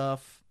nudity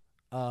stuff.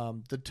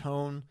 The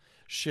tone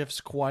shifts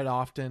quite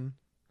often.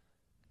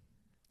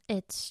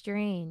 It's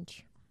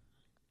strange.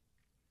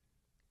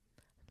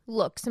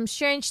 Look, some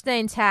strange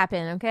things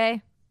happen,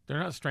 okay? They're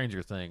not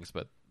Stranger Things,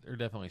 but they're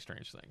definitely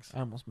strange things. I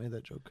almost made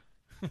that joke.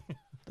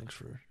 Thanks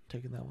for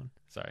taking that one.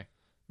 Sorry.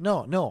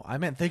 No, I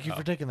meant thank you Oh.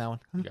 for taking that one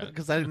You got it.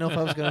 because I didn't know if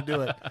I was going to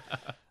do it.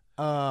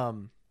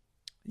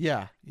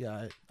 Yeah,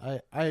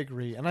 I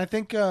agree, and I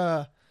think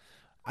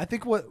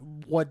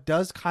what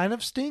does kind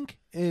of stink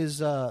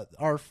is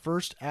our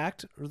first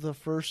act or the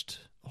first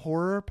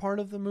horror part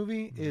of the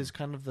movie is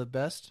kind of the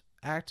best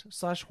act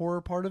 / horror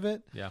part of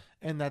it. Yeah.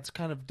 And that's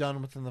kind of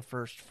done within the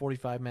first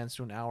 45 minutes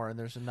to an hour, and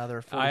there's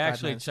another 45 I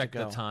actually minutes checked to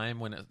go. the time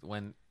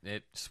when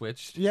it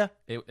switched. Yeah,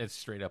 It's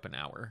straight up an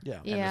hour. yeah,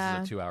 And Yeah.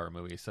 this is a 2-hour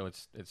movie, so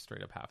it's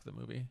straight up half the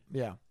movie.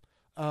 yeah.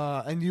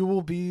 And you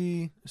will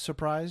be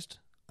surprised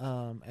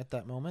at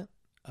that moment.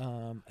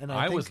 And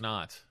I think, was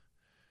not.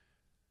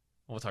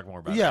 We'll talk more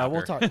about it. Yeah,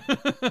 we'll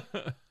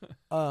after.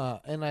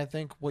 and I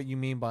think what you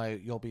mean by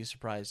you'll be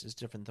surprised is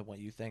different than what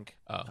you think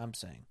Oh. I'm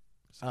saying.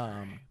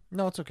 Sorry.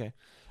 No, it's okay.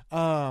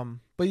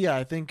 But yeah,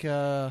 I think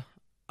I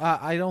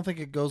don't think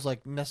it goes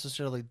like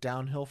necessarily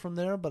downhill from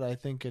there, but I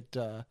think it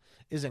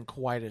isn't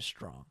quite as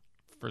strong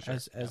For sure.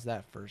 as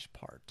that first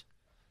part.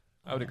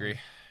 I would agree.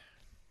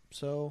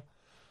 So,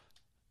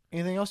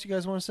 anything else you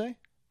guys want to say?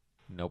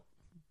 Nope.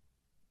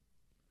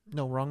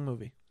 No, wrong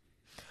movie.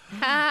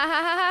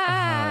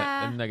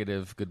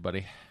 Negative, good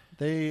buddy.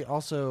 They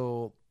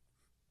also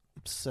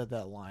said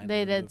that line.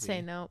 They in the did movie.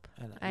 say nope.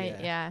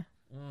 And, Yeah,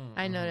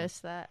 I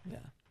noticed that. Yeah.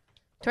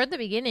 Toward the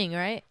beginning,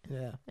 right?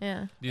 Yeah.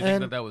 Yeah. Do you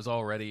think And- that was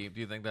already? Do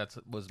you think that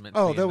was meant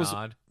Oh, to be that a was-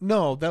 nod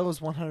No, that was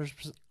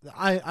 100%.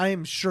 I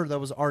am sure that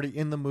was already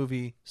in the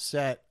movie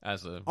set,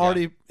 as a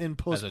already in as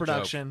post a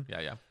production. joke?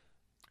 Yeah,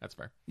 that's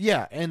fair.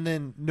 Yeah, and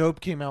then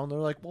Nope came out, and they're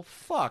like, "Well,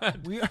 fuck,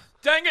 we."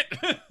 Dang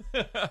it!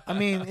 I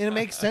mean, it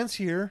makes sense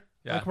here.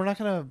 Yeah. Like, we're not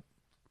gonna.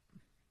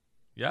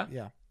 Yeah.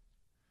 Yeah.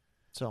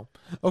 So,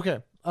 okay.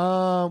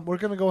 We're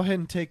gonna go ahead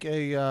and take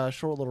a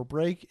short little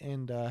break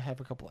and have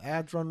a couple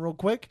ads run real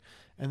quick,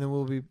 and then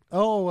we'll be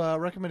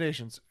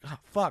recommendations. Oh,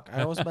 fuck,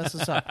 I always mess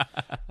this up.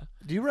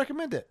 Do you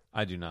recommend it?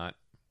 I do not.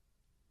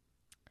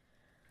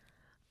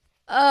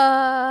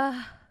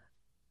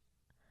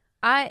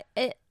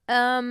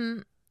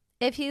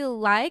 If you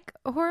like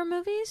horror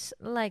movies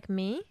like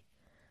me,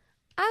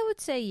 I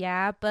would say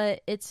yeah,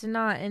 but it's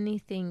not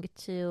anything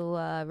to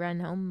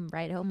write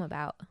home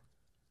about.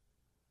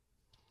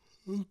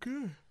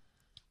 Okay.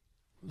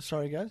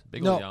 Sorry, guys.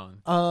 Big ol'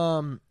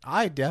 yawn.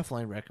 I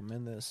definitely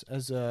recommend this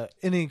as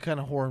any kind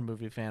of horror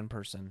movie fan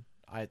person.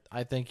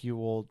 I think you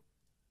will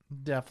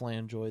definitely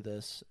enjoy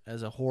this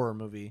as a horror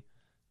movie.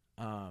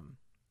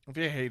 If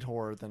you hate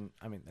horror, then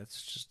I mean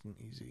that's just an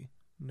easy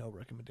no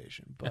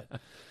recommendation. But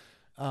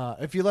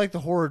if you like the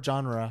horror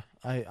genre,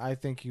 I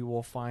think you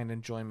will find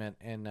enjoyment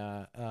in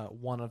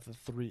one of the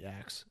 3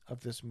 acts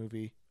of this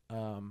movie.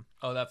 Oh,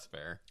 that's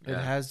fair. It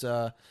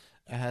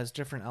has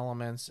different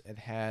elements. It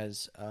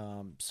has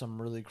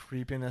some really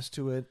creepiness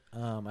to it.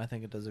 I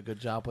think it does a good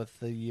job with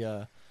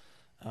the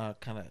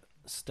kind of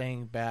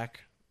staying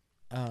back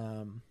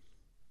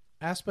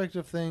aspect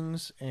of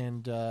things.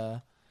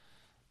 And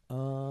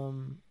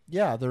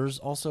yeah, there's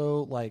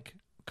also like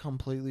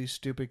completely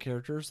stupid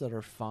characters that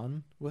are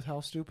fun with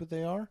how stupid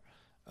they are.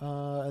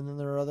 And then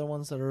there are other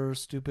ones that are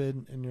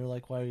stupid and you're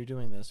like, why are you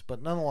doing this?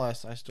 But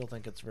nonetheless, I still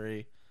think it's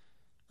very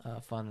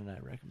fun and I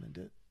recommend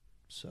it.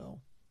 So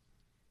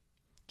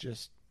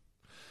just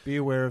be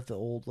aware of the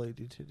old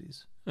lady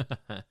titties.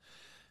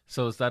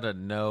 So is that a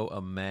no,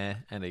 a meh,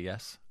 and a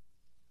yes?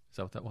 Is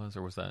that what that was,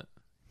 or was that?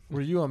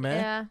 Were you a meh?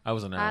 Yeah, I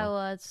was a no. I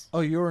was.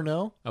 Oh, you were a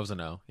no? I was a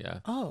no. Yeah.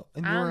 Oh,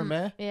 and you were a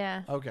meh?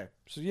 Yeah. Okay.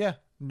 So yeah,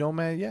 no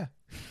meh, yeah.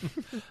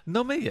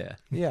 No meh, yeah.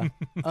 Yeah.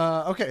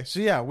 Okay, so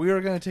yeah, we are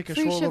going to take a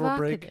short little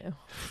break.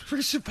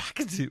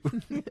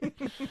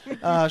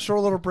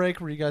 Short little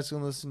break where you guys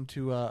can listen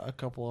to a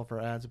couple of our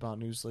ads about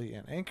Newsly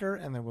and Anchor,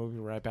 and then we'll be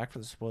right back for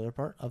the spoiler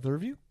part of the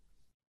review.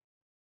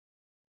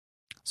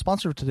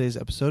 Sponsor of today's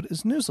episode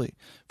is Newsly.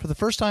 For the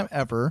first time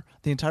ever,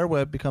 the entire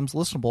web becomes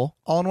listenable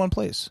all in one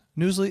place.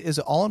 Newsly is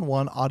an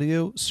all-in-one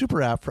audio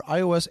super app for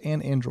iOS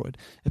and Android.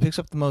 It picks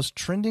up the most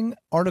trending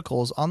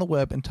articles on the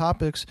web and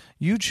topics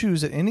you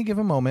choose at any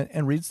given moment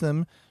and reads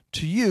them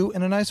to you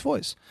in a nice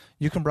voice.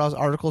 You can browse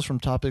articles from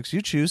topics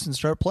you choose and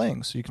start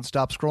playing, so you can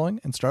stop scrolling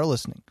and start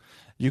listening.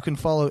 You can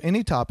follow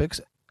any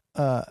topics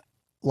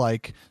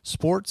like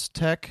sports,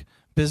 tech,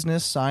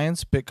 business,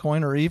 science,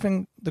 Bitcoin, or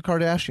even the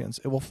Kardashians.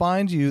 It will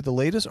find you the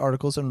latest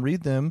articles and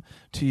read them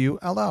to you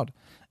out loud.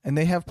 And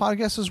they have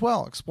podcasts as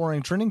well,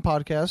 exploring trending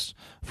podcasts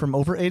from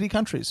over 80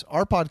 countries.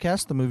 Our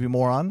podcast, The Movie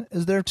Moron,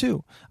 is there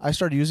too. I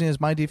started using it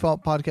as my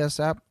default podcast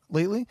app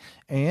lately,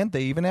 and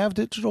they even have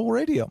digital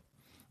radio.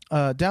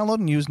 Download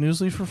and use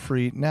Newsly for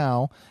free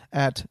now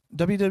at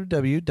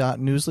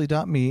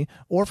www.newsly.me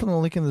or from the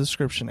link in the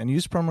description, and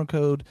use promo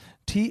code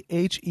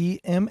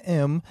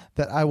THEMM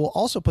that I will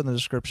also put in the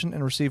description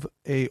and receive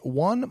a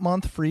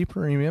 1-month free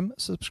premium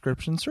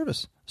subscription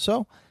service.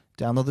 So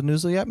download the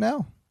Newsly app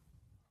now.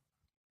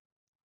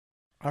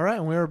 All right,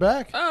 and we are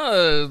back.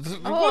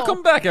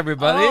 Welcome back,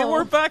 everybody. Oh.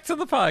 We're back to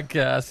the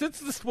podcast. It's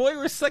the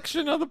spoiler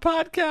section of the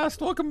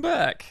podcast. Welcome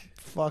back.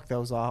 Fuck, that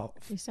was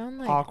You sound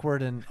like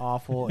awkward and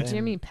awful. And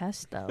Jimmy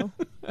Pesto.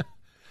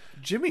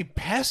 Jimmy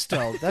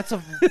Pesto. That's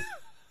a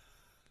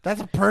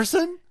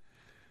person?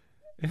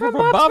 From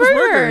Bob's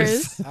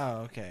Burgers.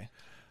 Oh, okay.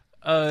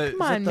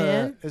 Come on,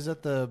 man. Is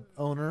that the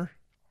owner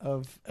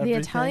of The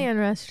everything? Italian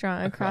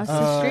restaurant across the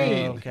Oh,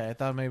 street. okay. I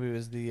thought maybe it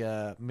was the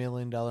 $1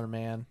 million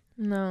man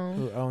No.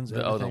 who owns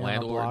The everything on the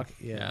landlord. block.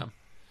 Yeah.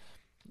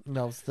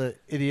 No, it's the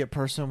idiot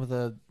person with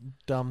a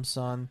dumb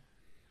son.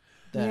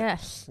 That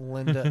Yes.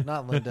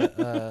 not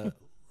Linda.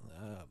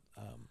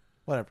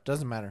 Whatever.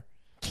 Doesn't matter.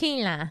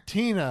 Tina.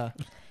 Tina.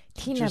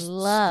 Just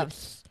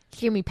loves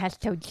Jimmy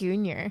Pesto Jr.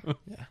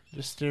 Yeah.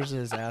 Just stares at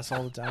his ass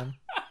all the time.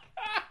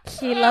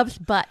 She loves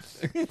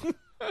butts.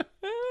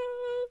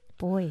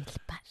 Boys'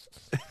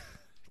 butts.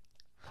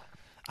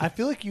 I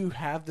feel like you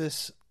have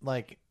this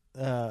like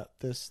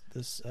this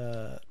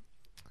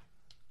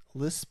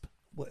lisp.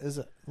 What is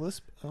it?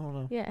 Lisp? I don't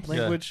know. Yes.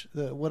 Language,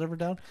 whatever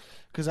down,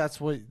 because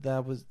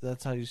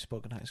that's how you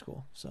spoke in high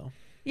school. So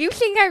You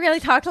think I really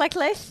talk like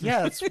this?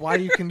 yeah, that's why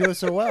you can do it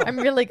so well. I'm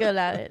really good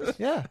at it.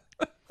 Yeah,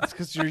 that's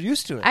because you're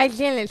used to it. I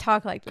didn't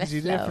talk like this. Because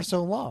you did it though. for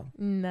so long.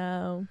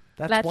 No.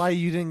 That's why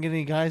you didn't get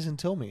any guys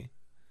until me.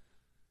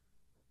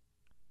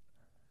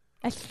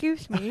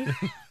 Excuse me.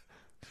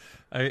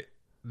 Did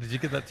you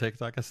get that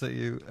TikTok I sent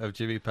you of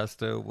Jimmy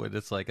Pesto when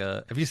it's like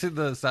have you seen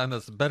the sound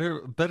that's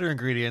better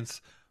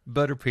ingredients,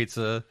 better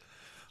pizza,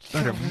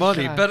 better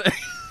money, God. better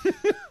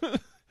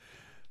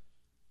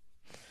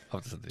I'll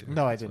just send it to you.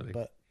 No, I It's didn't. funny.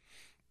 But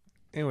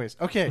anyways,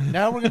 okay.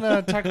 Now we're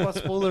gonna talk about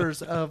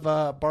spoilers of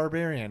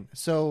Barbarian.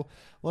 So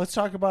let's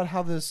talk about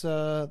how this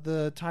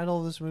the title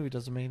of this movie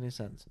doesn't make any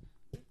sense.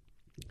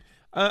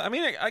 I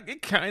mean,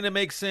 it kind of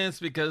makes sense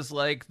because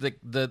like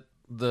the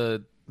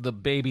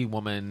baby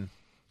woman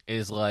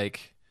is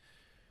like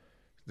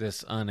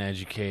this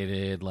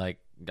uneducated, like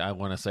I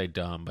want to say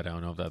dumb, but I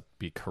don't know if that'd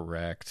be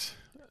correct.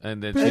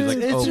 And then she's like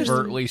It's just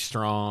overtly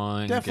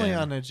strong. Definitely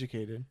and,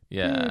 uneducated.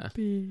 yeah.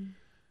 Baby.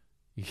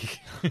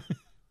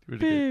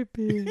 Really good.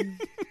 Baby.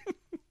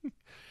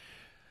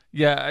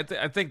 Yeah,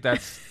 I think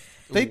that's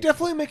They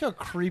definitely make a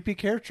creepy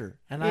character,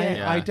 and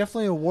Yeah. I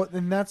definitely award,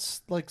 and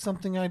that's like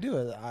something I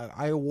do.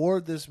 I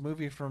award this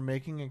movie for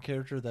making a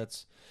character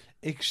that's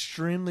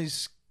extremely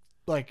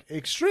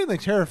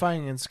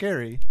terrifying and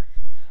scary,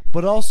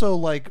 but also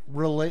like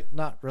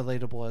not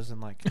relatable as in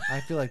like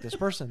I feel like this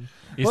person.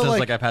 he but says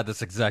like I've had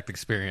this exact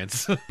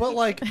experience. but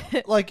like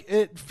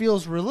it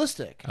feels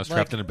realistic. I was Like,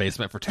 trapped in a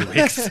basement for 2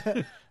 weeks.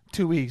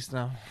 2 weeks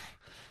now.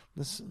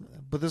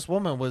 This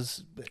woman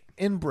was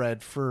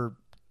inbred for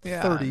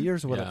Yeah. 30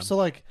 years or whatever. Yeah. So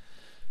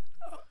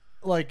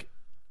like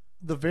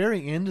the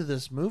very end of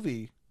this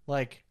movie,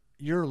 like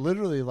you're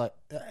literally like,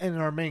 and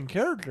our main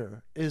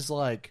character is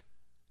like,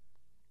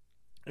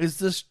 is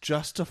this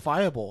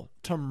justifiable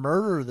to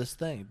murder this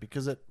thing?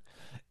 Because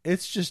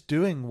it's just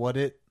doing what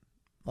it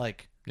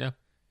like.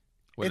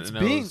 When it's it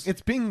being knows.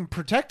 it's being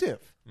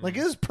protective. Like it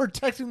is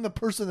protecting the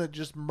person that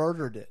just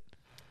murdered it.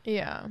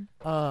 Yeah.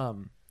 Oh,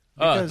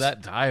 Because-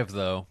 that dive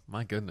though.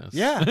 My goodness.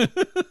 Yeah.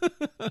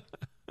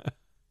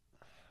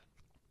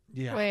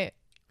 Yeah. Wait.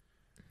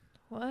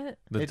 What?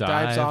 The It dive,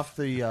 dives off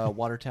the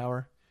water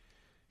tower.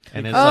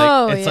 and it's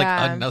Oh, like it's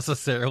yeah. like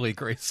unnecessarily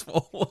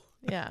graceful.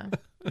 Yeah.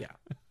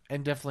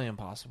 And definitely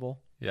impossible.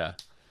 yeah.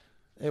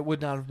 It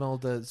would not have been able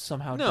to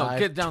somehow No, dive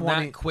get down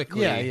 20 that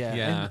quickly. Yeah,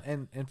 Yeah.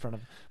 And in front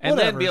of him. And then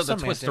Whatever, be able to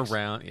twist semantics.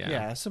 around. Yeah.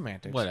 Yeah,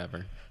 semantics.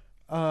 Whatever.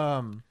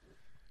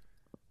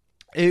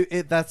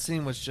 That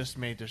scene was just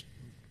made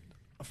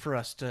for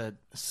us to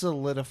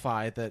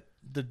solidify that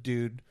the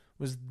dude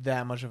was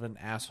that much of an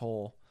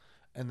asshole,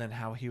 and then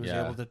how he was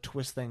Yeah. able to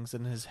twist things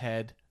in his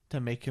head to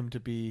make him to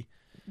be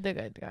The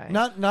good guy.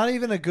 not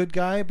even a good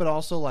guy, but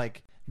also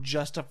like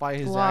justify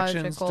his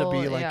actions to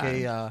be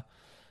Logical,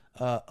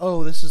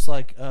 like this is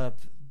like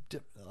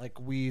like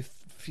we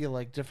feel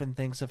like different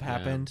things have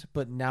happened,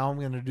 but now I'm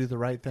going to do the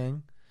right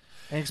thing.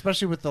 And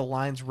especially with the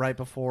lines right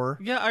before.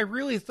 Yeah, I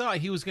really thought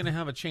he was going to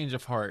have a change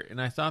of heart,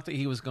 and I thought that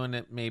he was going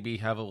to maybe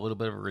have a little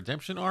bit of a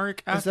redemption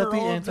arc after Is that the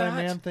all of that.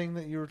 anti-man thing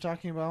that you were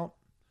talking about?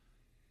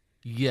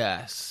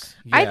 Yes.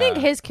 I think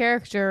Yeah. his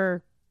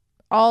character,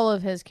 all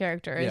of his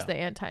character, is Yeah. the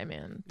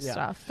anti-man Yeah.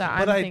 stuff that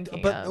But I'm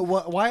thinking of.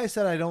 why I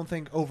said I don't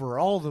think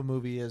overall the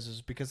movie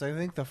is because I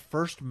think the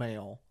first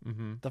male,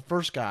 the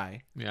first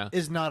guy, Yeah.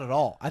 is not at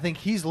all. I think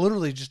he's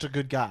literally just a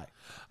good guy.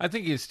 I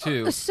think he is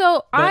too.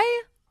 So But-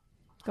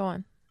 go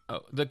on.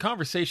 Oh, the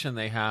conversation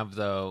they have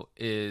though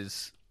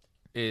is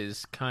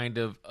kind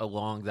of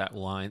along that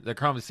line. The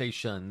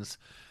conversations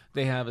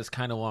they have is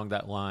kind of along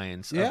that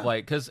lines Yeah. of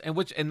like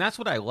and that's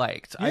what I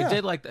liked. I Yeah.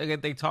 did like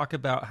they talk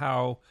about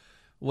how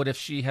what if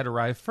she had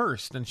arrived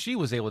first and she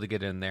was able to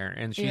get in there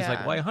and she's like,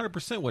 Yeah. well, I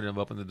 100% wouldn't have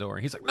opened the door.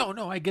 And he's like,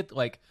 no, I get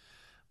like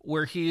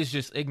where he is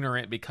just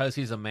ignorant because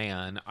he's a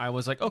man. I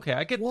was like, okay,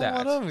 I get Well, that.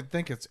 I don't even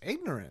think it's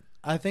ignorant.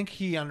 I think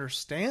he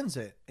understands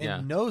it and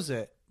Yeah. knows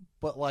it,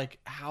 but like,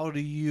 how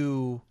do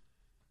you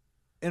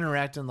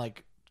interact and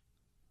like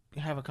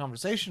have a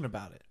conversation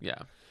about it? Yeah.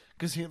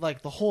 Because he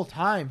like the whole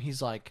time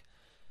he's like,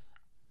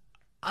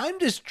 I'm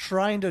just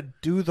trying to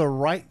do the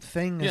right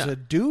thing as Yeah. a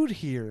dude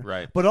here,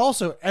 Right. But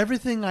also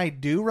everything I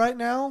do right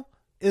now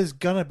is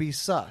gonna be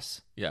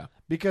sus Yeah.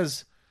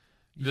 because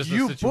Just the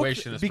you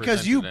situation booked, is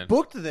because you presented in.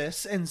 booked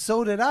this and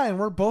so did I, and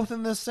we're both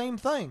in the same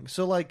thing.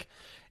 So like,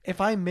 if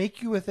I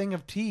make you a thing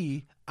of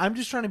tea, I'm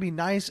just trying to be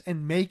nice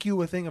and make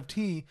you a thing of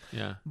tea.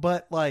 Yeah.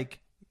 But like,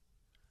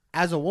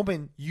 as a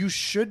woman, you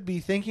should be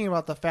thinking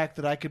about the fact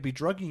that I could be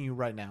drugging you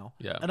right now.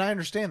 Yeah. And I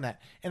understand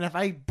that. And if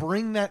I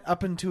bring that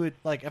up into it,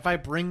 like if I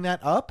bring that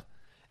up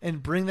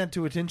and bring that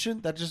to attention,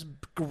 that just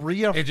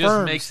reaffirms. It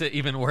just makes it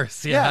even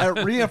worse. Yeah,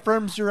 Yeah. it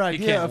reaffirms your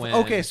idea can't of win.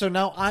 okay. So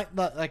now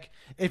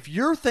if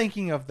you're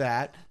thinking of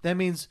that, that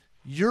means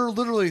you're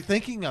literally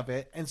thinking of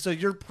it, and so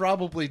you're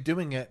probably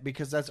doing it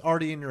because that's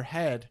already in your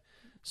head.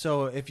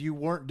 So if you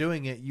weren't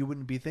doing it, you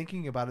wouldn't be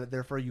thinking about it.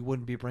 Therefore, you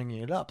wouldn't be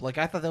bringing it up. Like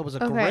I thought that was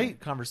a Okay. great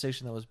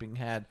conversation that was being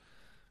had.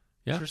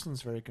 Yeah.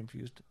 Tristan's very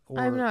confused.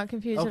 I'm not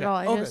confused Okay. at all.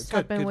 I Okay, just good,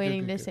 have been good, waiting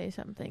good, to good. say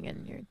something,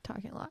 and you're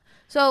talking a lot.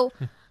 So,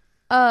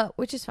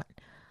 which is fine.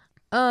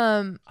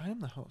 I am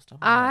the host.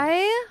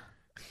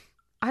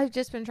 I've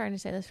just been trying to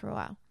say this for a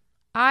while.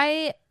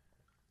 I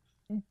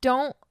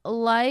don't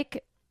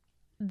like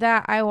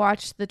that I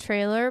watched the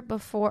trailer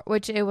before,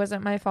 which it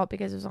wasn't my fault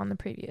because it was on the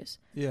previews.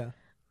 Yeah.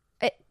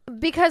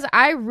 Because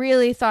I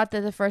really thought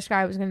that the first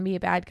guy was going to be a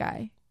bad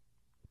guy.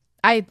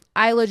 I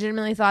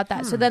legitimately thought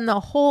that. So then the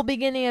whole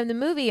beginning of the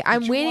movie,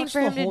 I'm you waiting watch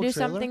for the him to whole do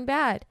trailer? something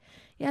bad.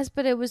 Yes,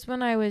 but it was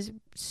when I was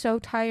so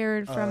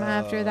tired from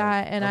after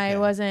that, and I okay.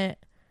 wasn't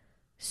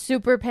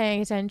super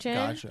paying attention.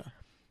 Gotcha.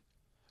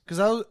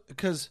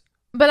 Because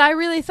But I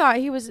really thought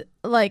he was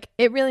like,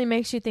 it really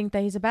makes you think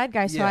that he's a bad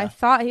guy. So I Yeah.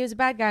 thought he was a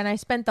bad guy, and I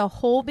spent the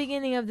whole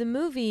beginning of the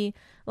movie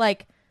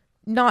like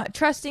not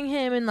trusting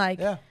him and like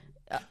yeah.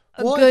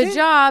 a Well, I good think-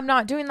 job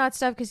not doing that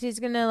stuff because he's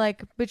gonna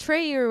like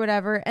betray you or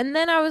whatever. And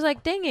then I was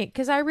like, dang it,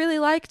 because I really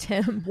liked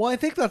him. Well, I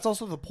think that's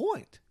also the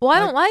point. Well, I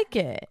don't like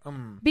it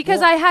because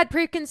well, I had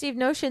preconceived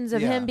notions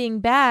of Yeah. him being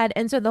bad,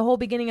 and so the whole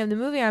beginning of the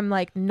movie, I'm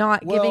like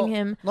not giving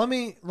him. Let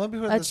me put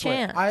it a this way.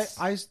 chance.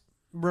 I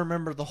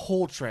remember the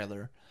whole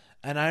trailer,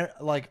 and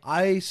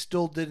I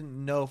still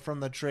didn't know from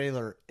the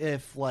trailer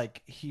if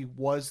like he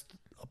was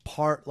a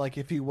part, like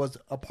if he was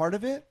a part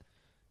of it,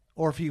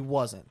 or if he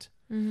wasn't.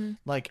 Mm-hmm.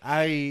 Like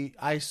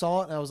I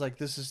saw it and I was like,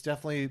 this is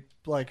definitely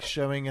like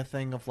showing a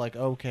thing of like,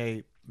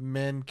 okay,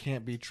 men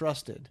can't be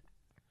trusted.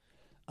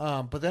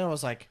 But then I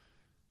was like,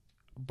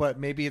 but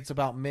maybe it's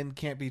about men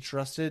can't be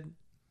trusted,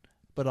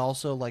 but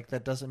also like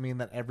that doesn't mean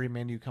that every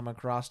man you come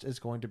across is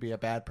going to be a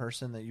bad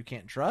person that you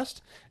can't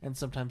trust, and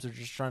sometimes they're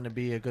just trying to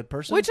be a good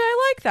person. Which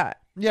I like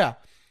that. Yeah.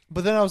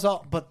 But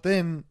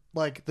then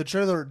like the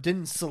trailer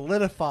didn't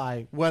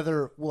solidify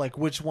whether like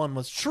which one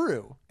was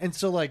true. And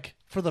so like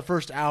for the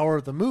first hour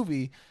of the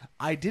movie,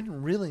 I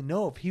didn't really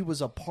know if he was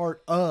a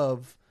part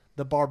of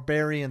the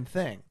barbarian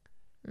thing.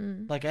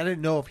 Like I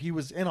didn't know if he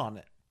was in on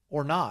it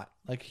or not.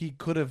 Like he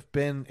could have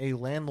been a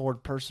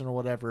landlord person or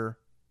whatever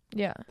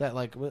Yeah. that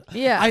like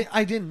Yeah.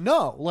 I didn't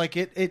know. Like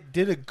it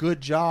did a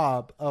good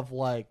job of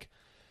like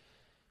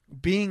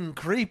being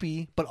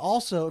creepy, but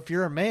also if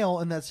you're a male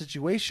in that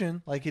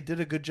situation, like it did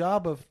a good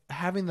job of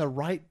having the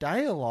right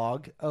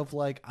dialogue of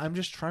like, I'm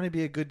just trying to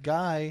be a good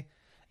guy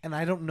and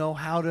I don't know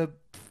how to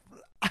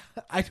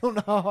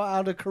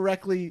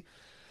correctly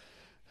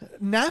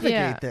navigate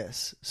Yeah.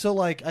 this. So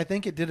like I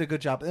think it did a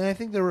good job. And I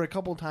think there were a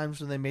couple times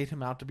when they made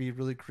him out to be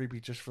really creepy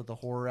just for the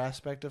horror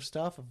aspect of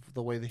stuff, of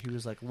the way that he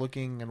was like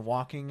looking and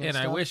walking and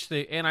I stuff. wish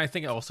I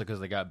think also because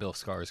they got Bill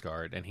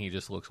Skarsgård and he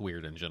just looks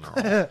weird in general.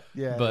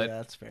 yeah, But-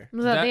 that's fair.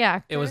 Was that the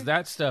actor? It was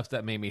that stuff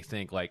that made me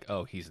think like,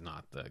 oh, he's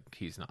not the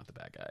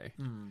bad guy.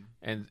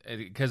 And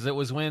because it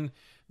was when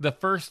the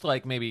first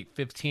like maybe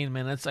 15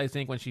 minutes, I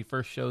think, when she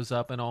first shows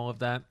up and all of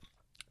that,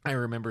 I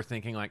remember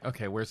thinking like,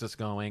 okay, where's this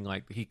going?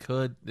 Like he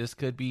could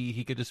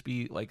just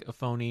be like a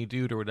phony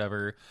dude or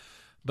whatever.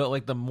 But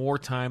like the more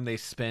time they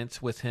spent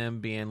with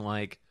him being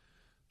like,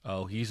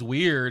 oh, he's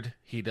weird,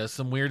 he does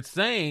some weird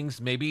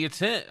things, maybe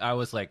it's it, I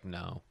was like,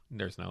 no,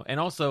 there's no. And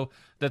also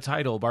the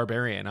title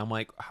Barbarian, I'm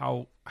like,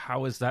 how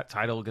is that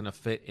title gonna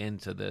fit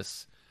into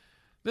this?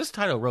 This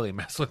title really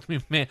messed with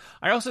me, man.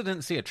 I also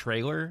didn't see a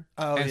trailer,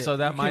 Oh, and yeah. so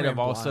that You might came have in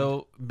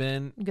also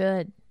been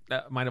good.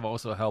 that might have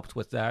also helped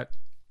with that,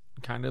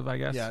 kind of, I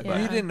guess. Yeah, But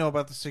you didn't know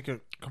about the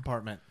secret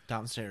compartment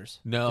downstairs.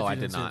 No, if you I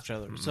didn't did see the not.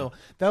 trailer. Mm-mm. So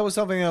that was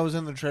something that was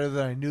in the trailer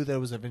that I knew that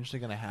was eventually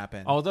going to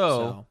happen.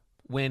 Although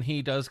when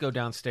he does go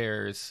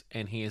downstairs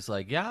and he is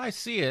like, yeah, I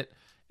see it,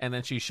 and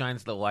then she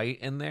shines the light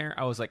in there,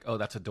 I was like, oh,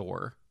 that's a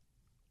door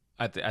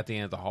at the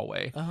end of the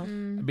hallway. Uh-huh.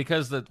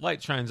 Because the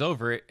light shines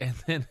over it, and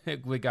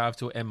then we got up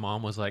to it, and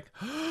Mom was like,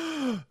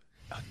 and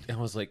I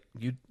was like,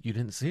 you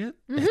didn't see it?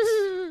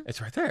 It's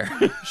right there.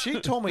 She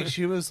told me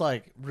she was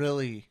like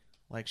really,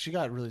 like she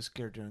got really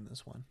scared during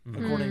this one,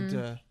 according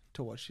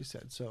to what she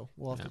said. So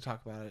we'll have to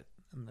talk about it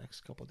in the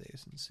next couple of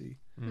days and see.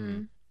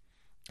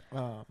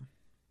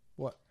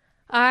 What?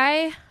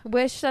 I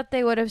wish that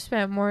they would have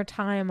spent more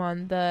time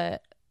on the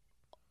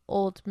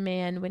old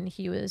man when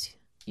he was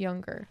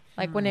younger.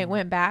 Like when it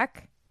went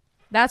back.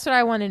 That's what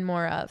I wanted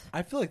more of.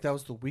 I feel like that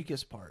was the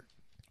weakest part.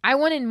 I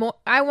wanted more.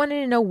 I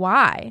wanted to know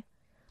why.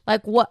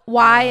 Like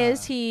why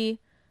is he?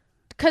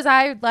 Because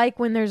I like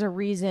when there's a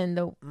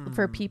reason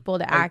for people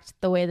to act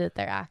the way that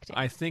they're acting.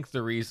 I think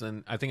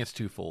it's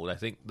twofold. I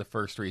think the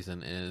first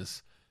reason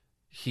is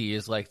he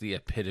is like the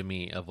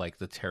epitome of like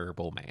the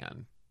terrible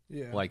man.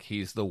 Yeah. Like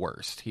he's the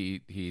worst.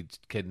 He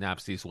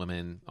kidnaps these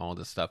women, all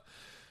this stuff.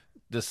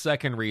 The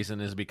second reason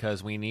is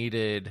because we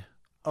needed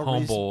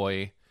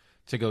homeboy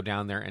to go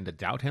down there and to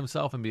doubt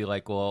himself and be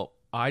like, well,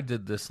 I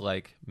did this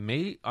like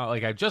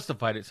I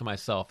justified it to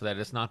myself that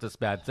it's not this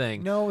bad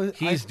thing. No,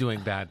 he's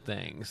doing bad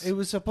things. It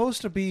was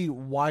supposed to be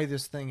why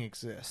this thing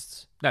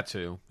exists. That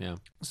too, yeah.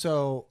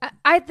 So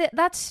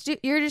That's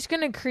you're just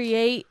gonna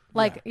create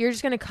you're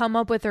just gonna come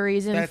up with a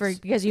reason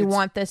because you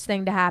want this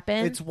thing to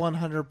happen. it's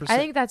 100%. I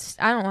think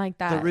I don't like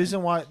that. The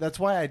reason why that's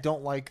why I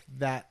don't like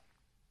that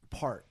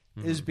part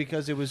is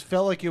because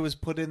felt like it was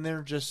put in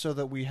there just so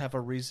that we have a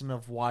reason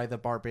of why the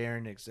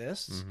barbarian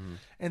exists,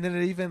 and then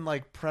it even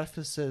like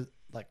prefaces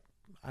like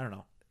I don't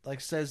know, like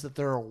says that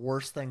there are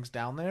worse things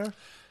down there,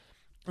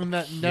 and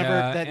that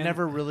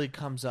never really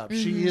comes up.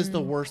 She is the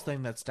worst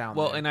thing that's down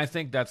there. Well, and I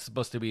think that's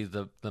supposed to be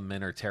the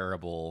men are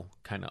terrible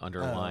kind of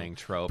underlying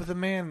trope. But the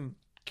man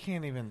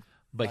can't even.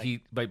 But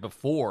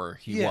before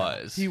he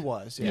was. He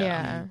was. Yeah.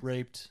 Yeah. He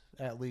raped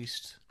at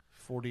least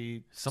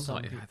 40 something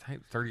like I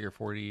think 30 or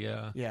 40.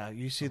 Yeah,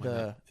 you see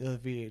the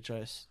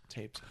VHS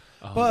tapes.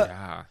 Oh, But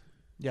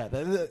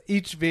yeah.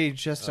 Each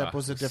VHS tape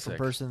was a so different sick.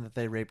 person that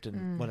they raped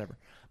and whatever.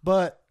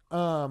 But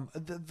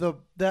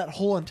that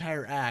whole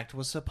entire act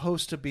was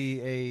supposed to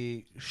be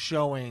a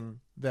showing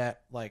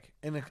that like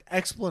an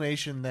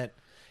explanation that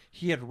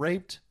he had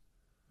raped,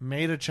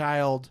 made a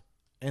child,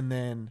 and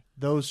then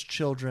those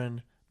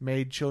children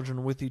made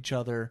children with each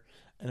other,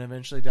 and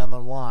eventually down the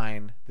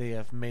line they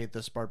have made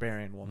this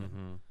barbarian woman.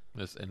 Mm-hmm.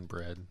 This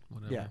inbred,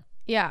 whatever. Yeah.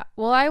 Yeah.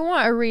 Well, I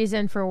want a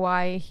reason for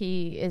why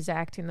he is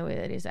acting the way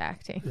that he's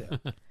acting.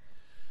 Yeah.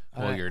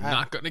 Well, you're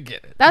not gonna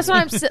get it. That's what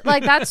I'm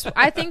like.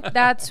 I think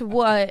that's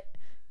what,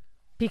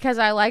 because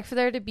I like for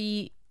there to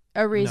be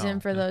a reason No.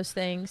 for those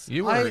things.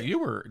 You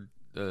were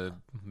a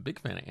big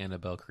fan of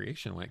Annabelle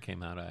Creation when it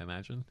came out, I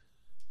imagine.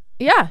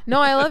 Yeah. No,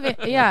 I love it.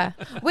 Yeah.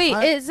 Wait,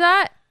 is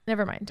that?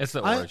 Never mind. It's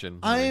the origin.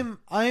 I'm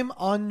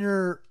on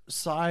your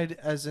side,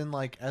 as in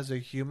like as a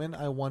human,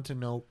 I want to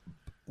know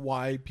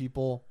why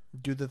people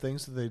do the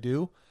things that they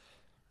do.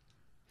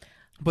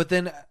 But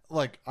then,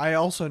 like, I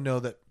also know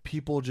that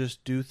people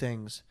just do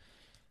things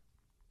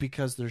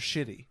because they're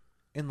shitty,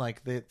 and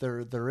like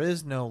there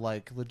is no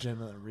like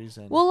legitimate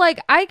reason. Well, like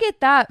I get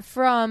that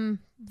from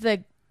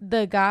the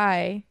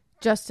guy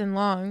Justin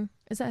Long.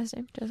 Is that his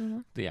name? Justin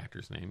Long. The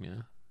actor's name,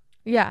 yeah.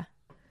 Yeah.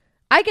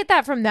 I get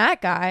that from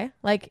that guy.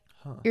 Like,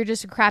 Huh. you're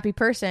just a crappy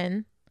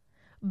person.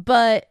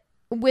 But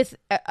with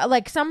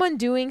like someone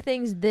doing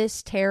things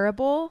this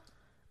terrible,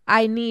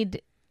 I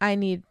need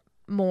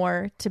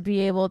more to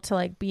be able to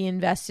like be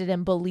invested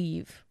and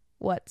believe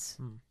what's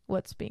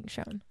being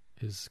shown.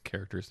 His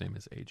character's name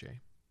is AJ.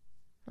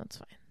 That's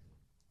fine.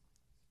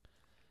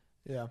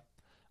 Yeah,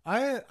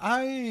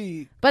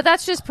 I But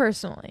that's just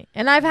personally,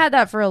 and I've had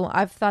that for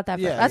I've thought that.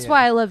 Yeah, That's yeah.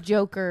 why I love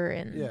Joker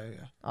and yeah.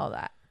 all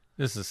that.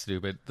 This is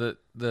stupid. The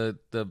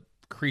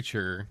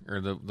creature or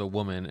the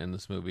woman in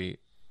this movie,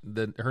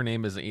 her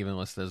name isn't even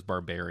listed as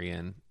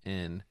Barbarian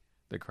in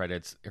the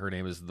credits. Her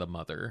name is the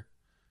Mother.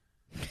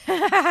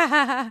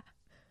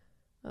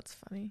 That's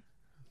funny.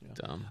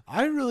 Dumb.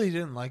 I really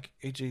didn't like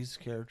AJ's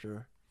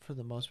character for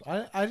the most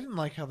part. I didn't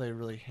like how they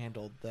really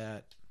handled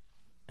that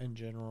in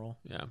general.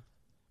 Yeah.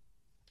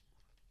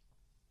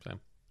 Same.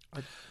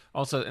 I-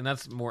 Also, and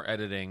that's more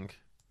editing,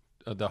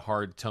 the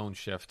hard tone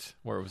shift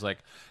where it was like,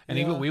 and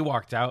Yeah. even we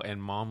walked out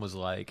and Mom was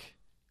like,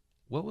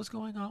 "What was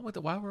going on with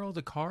it? Why were all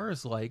the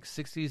cars like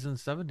 60s and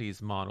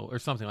 70s model or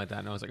something like that?"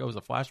 And I was like, "Oh, it was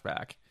a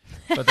flashback,"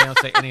 but they don't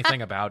say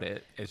anything about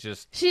it. It's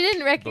just, She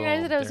didn't recognize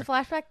Boom, that it was a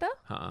flashback,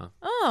 though.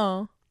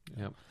 Oh,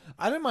 Yep.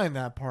 I didn't mind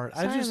that part.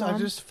 Sorry, I Mom.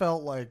 just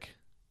felt like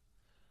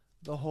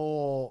the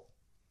whole,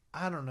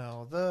 I don't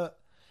know,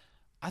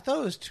 I thought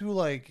it was too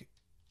like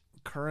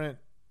current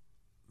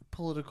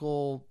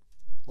political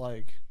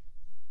like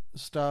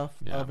stuff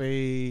Yeah. of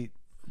a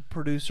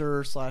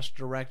producer /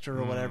 director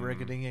or whatever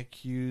getting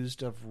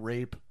accused of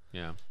rape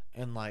Yeah.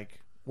 and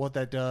like what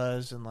that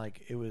does, and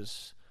like it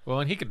was Well,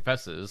 and he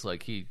confesses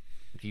like he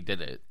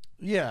did it.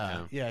 he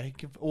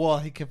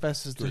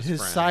confesses to his his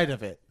friend. side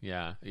of it.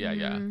 Yeah.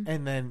 Mhm.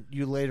 And then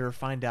you later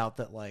find out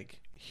that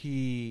like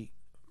he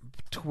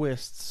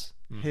twists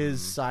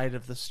his side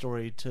of the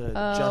story to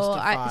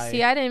justify.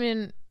 I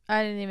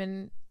didn't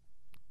even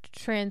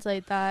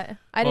translate that.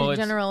 I Well, didn't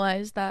it's-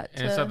 generalize that.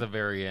 And it's at the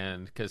very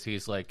end because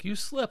he's like, "You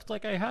slipped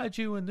like I had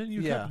you, and then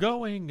you Yeah. kept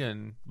going."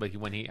 And but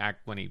when he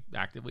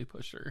actively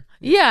pushed her,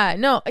 Yeah,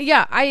 no,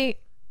 yeah, I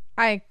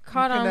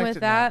caught on with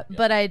connected that, now.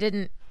 but I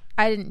didn't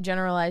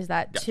generalize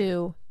that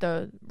to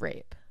the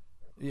rape.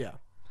 Yeah.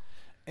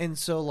 And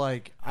so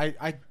like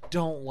I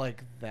don't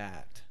like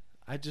that.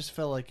 I just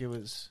felt like it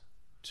was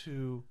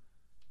too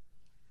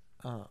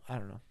I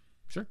don't know.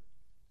 Sure.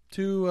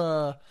 Too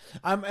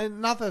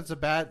and not that it's a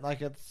bad,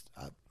 like it's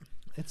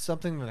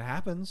something that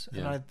happens,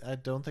 Yeah. and I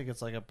don't think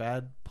it's like a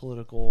bad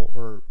political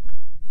or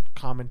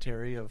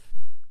commentary of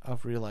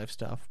real life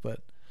stuff,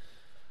 but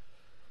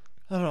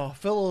I don't know, I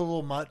felt a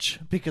little much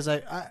because I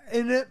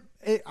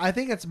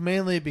think it's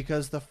mainly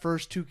because the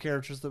first two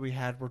characters that we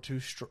had were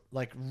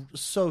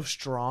so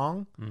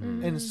strong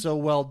and so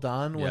well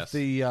done with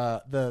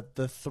Yes.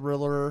 the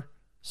thriller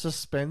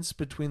suspense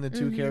between the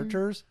two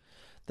characters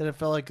that it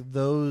felt like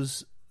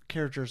those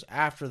characters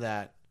after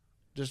that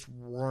just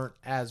weren't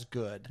as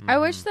good. I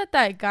wish that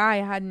guy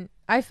hadn't.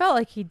 I felt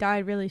like he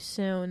died really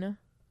soon.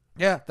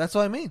 Yeah, that's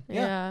what I mean.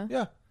 Yeah.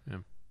 crap,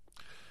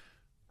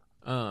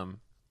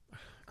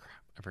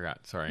 I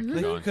forgot. Sorry, keep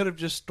They going. could have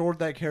just stored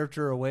that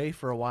character away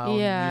for a while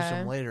Yeah. and used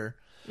him later.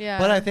 Yeah,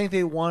 But I think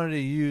they wanted to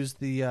use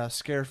the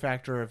scare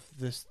factor if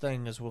this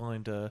thing is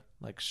willing to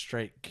like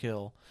straight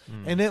kill,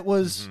 and it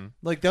was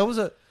like that was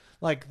a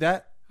like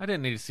that. I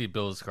didn't need to see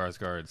Bill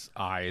Skarsgård's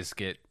eyes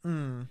get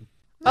Mm,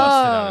 busted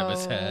out of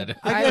his head.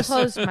 I I guess-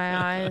 closed my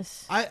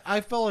eyes.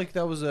 I felt like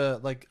that was a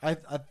like I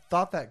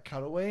thought that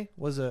cutaway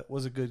was a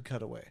good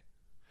cutaway.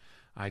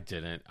 I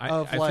didn't.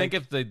 Of, I like- think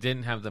if they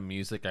didn't have the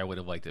music, I would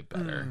have liked it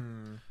better.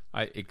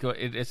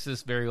 It's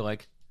just very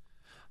like.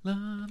 La,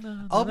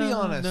 la, I'll be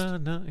la, honest. la,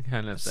 la,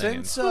 kind of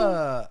thing. Since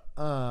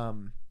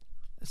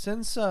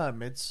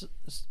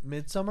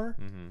Midsummer,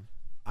 Mhm.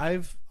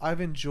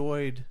 I've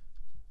enjoyed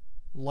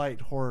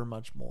light horror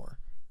much more.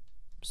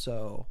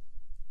 So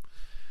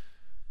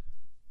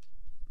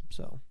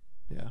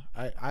yeah,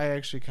 I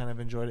actually kind of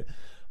enjoyed it,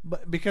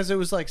 but because it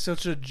was like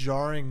such a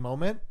jarring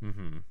moment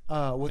Mhm.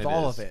 with It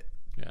all is. of it,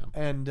 Yeah.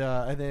 and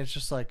then it's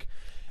just like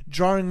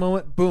jarring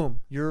moment,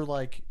 boom, you're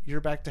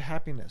back to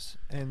happiness,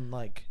 and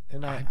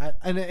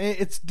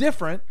it's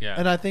different. Yeah.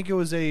 And I think it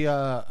was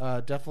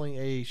a definitely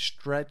a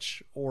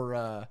stretch or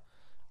I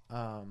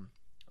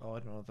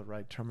don't know the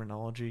right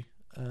terminology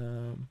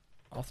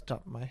off the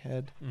top of my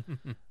head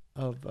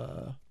of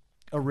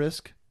a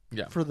risk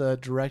for the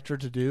director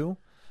to do.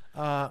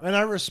 And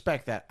I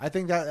respect that. I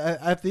think that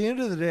at the end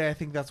of the day, I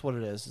think that's what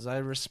it is I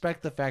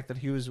respect the fact that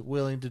he was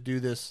willing to do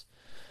this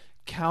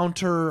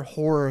counter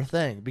horror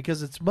thing,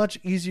 because it's much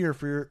easier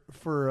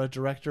for a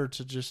director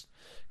to just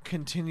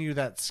continue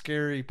that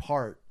scary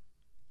part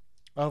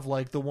of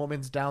like the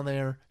woman's down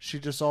there, she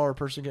just saw her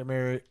person get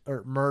married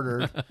or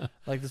murdered,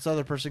 like this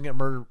other person get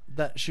murdered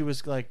that she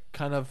was like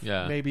kind of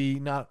maybe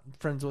not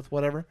friends with,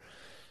 whatever,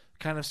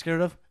 kind of scared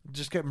of,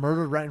 just get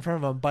murdered right in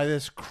front of him by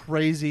this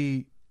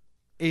crazy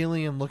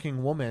alien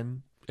looking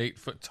woman, 8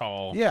 foot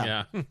tall.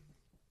 Yeah.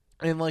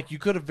 And like you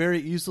could have very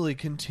easily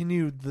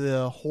continued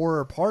the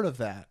horror part of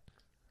that.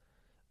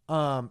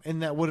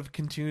 And that would have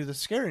continued the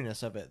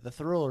scariness of it, the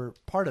thriller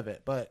part of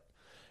it. But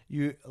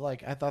you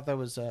like, I thought that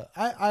was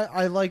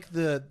I like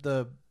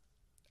the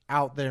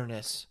out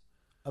there-ness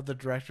of the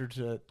director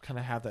to kind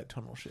of have that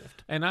tonal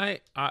shift. And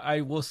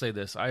I will say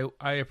this,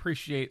 I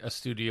appreciate a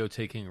studio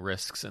taking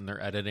risks in their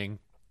editing,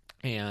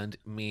 and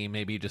me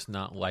maybe just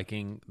not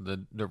liking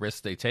the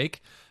risks they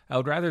take. I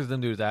would rather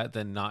them do that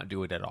than not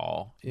do it at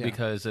all. Yeah.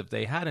 Because if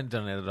they hadn't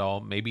done it at all,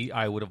 maybe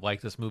I would have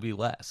liked this movie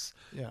less.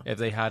 Yeah. If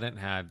they hadn't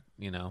had,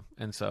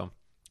 and so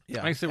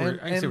Yeah, I see where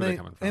they're coming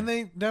from. And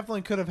they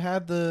definitely could have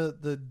had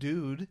the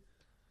dude,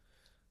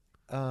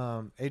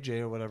 AJ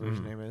or whatever his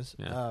name is,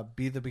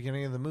 be the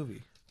beginning of the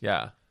movie.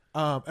 Yeah.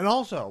 And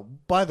also,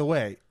 by the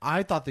way,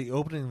 I thought the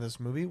opening of this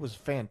movie was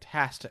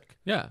fantastic.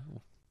 Yeah.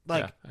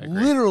 Like I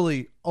agree.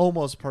 literally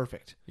almost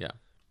perfect. Yeah.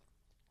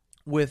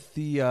 With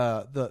the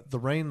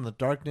rain and the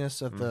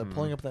darkness of the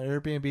pulling up the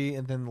Airbnb,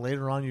 and then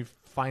later on you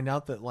find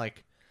out that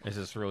like It's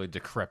this really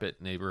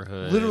decrepit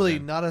neighborhood. literally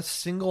not a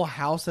single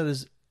house that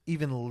is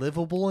even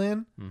livable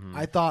in.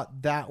 I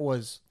thought that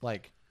was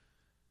like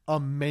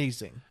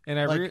amazing. And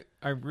I like,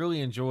 really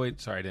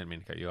enjoyed. Sorry, I didn't mean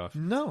to cut you off.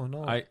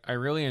 No. I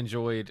really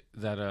enjoyed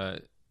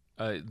that.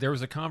 There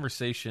was a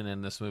conversation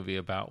in this movie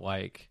about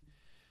like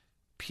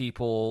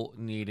people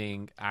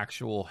needing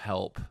actual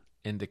help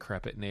in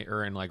decrepit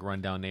or in like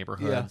rundown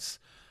neighborhoods.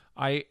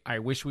 Yeah. I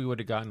wish we would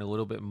have gotten a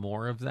little bit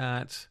more of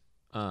that.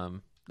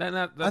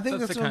 That's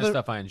the kind of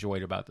stuff I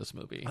enjoyed about this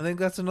movie. I think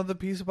that's another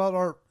piece about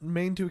our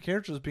main two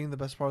characters being the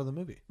best part of the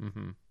movie.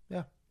 Mm-hmm.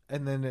 Yeah,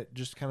 and then it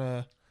just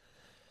kind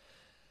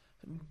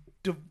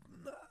of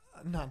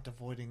not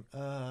devoiding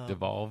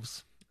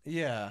devolves.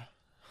 Yeah,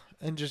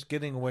 and just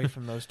getting away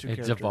from those two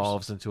characters. It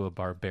devolves into a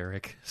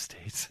barbaric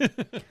state.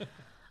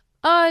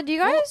 Do you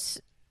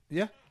guys?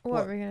 Yeah.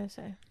 What were you gonna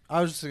say?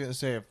 I was just gonna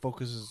say it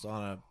focuses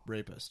on a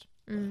rapist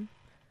Mm.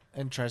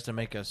 and tries to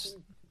make us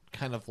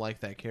kind of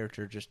like that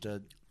character, just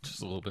to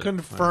just a little bit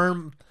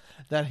confirm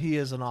that he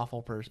is an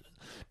awful person.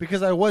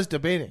 Because I was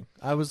debating,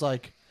 I was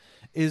like,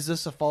 is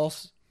this a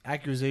false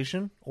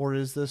accusation, or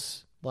is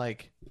this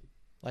like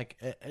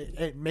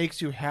it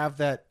makes you have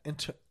that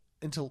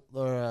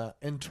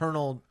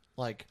internal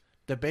like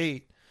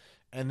debate,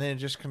 and then it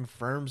just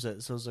confirms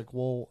it. So it's like,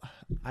 well,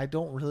 I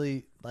don't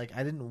really like.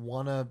 I didn't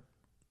want to.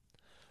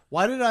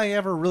 Why did I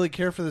ever really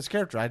care for this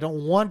character? I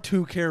don't want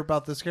to care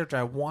about this character.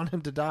 I want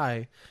him to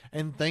die,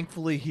 and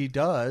thankfully he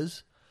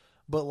does.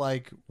 But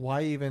like,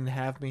 why even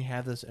have me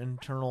have this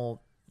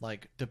internal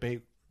like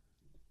debate?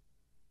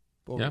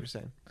 What were you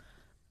saying?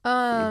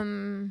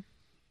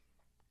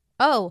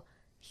 Oh,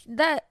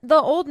 that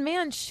the old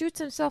man shoots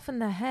himself in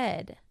the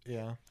head.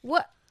 Yeah.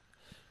 What?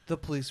 The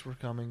police were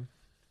coming.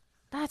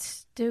 That's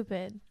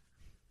stupid.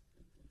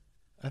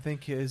 I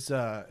think his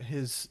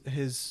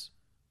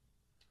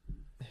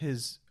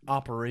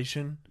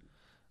operation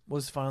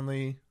was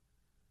finally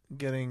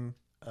getting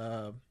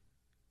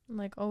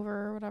like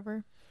over or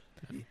whatever.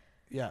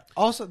 Yeah.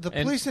 Also, the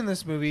police in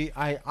this movie,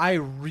 I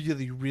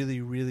really, really,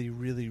 really,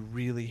 really,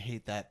 really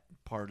hate that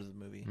part of the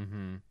movie.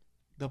 Mm-hmm.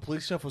 The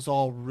police stuff was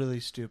all really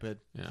stupid.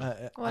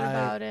 Yeah. What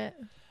about it?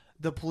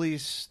 The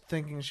police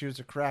thinking she was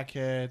a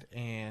crackhead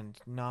and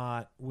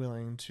not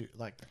willing to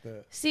like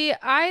the. See,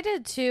 I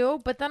did too,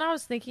 but then I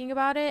was thinking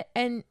about it,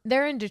 and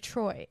they're in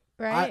Detroit,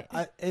 right?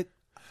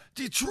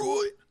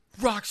 Detroit,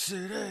 Rock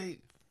City,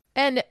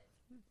 and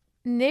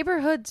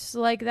neighborhoods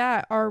like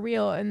that are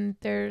real, and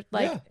they're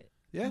like,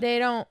 yeah. They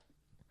don't,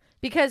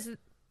 because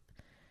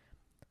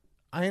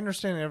I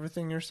understand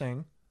everything you're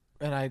saying,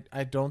 and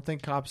I don't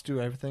think cops do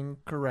everything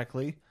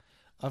correctly,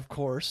 of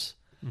course,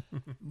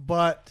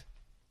 but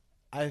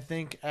I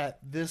think at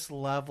this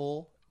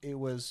level it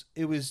was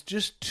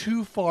just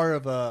too far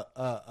of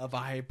a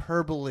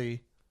hyperbole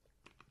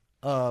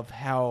of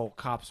how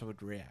cops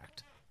would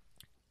react.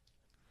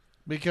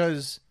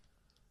 Because,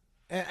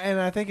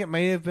 and I think it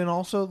may have been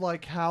also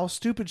like how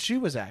stupid she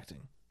was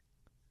acting.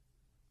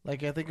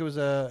 Like I think it was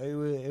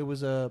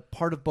a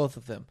part of both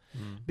of them,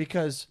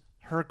 because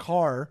her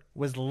car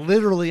was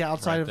literally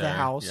outside of the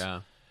house.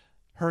 Yeah.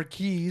 her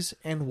keys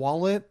and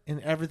wallet and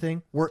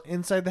everything were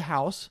inside the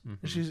house.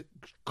 Mm-hmm. She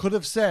could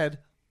have said,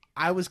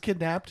 I was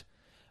kidnapped.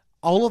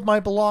 All of my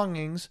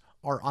belongings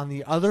are on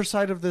the other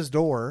side of this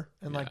door.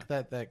 And like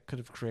that could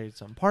have created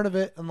some part of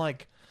it. And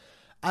like,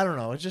 I don't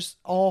know. It just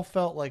all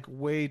felt like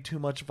way too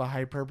much of a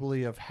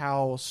hyperbole of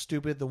how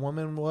stupid the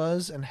woman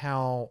was and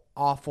how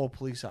awful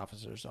police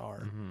officers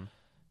are. Mm-hmm.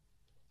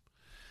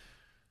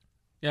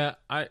 Yeah,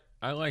 I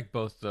like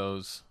both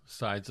those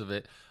sides of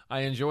it.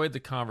 I enjoyed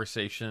the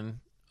conversation.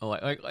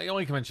 Like I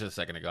only mentioned a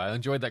second ago. I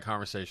enjoyed that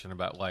conversation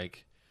about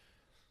like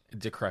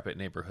decrepit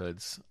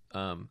neighborhoods.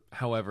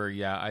 However,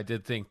 yeah, I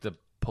did think the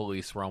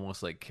police were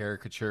almost like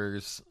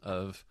caricatures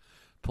of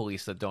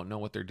police that don't know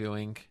what they're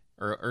doing,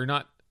 or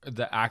not,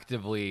 that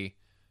actively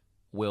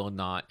will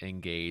not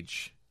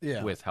engage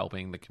with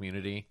helping the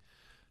community.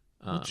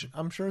 Which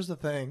I'm sure is the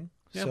thing.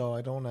 Yep. So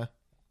I don't want to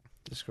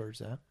discourage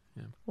that.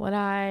 What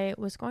I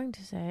was going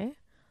to say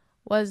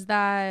was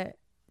that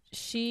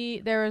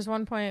there was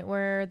one point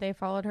where they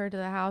followed her to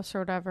the house or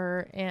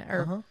whatever,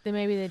 or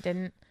maybe they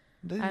didn't.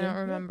 I don't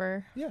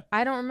remember. Yeah.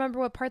 I don't remember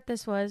what part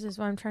this was, is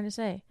what I'm trying to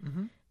say.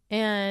 Mm-hmm.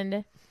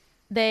 And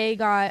they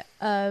got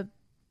a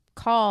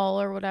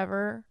call or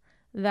whatever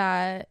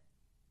that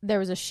there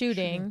was a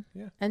shooting.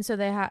 Yeah. And so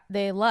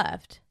they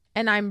left.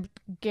 And I'm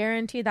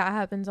guaranteed that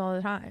happens all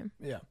the time.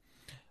 Yeah.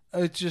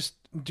 It's just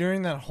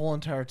during that whole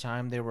entire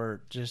time they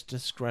were just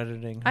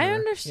discrediting her. I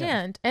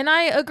understand. And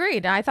I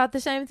agreed. I thought the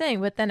same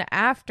thing. But then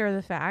after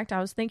the fact, I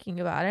was thinking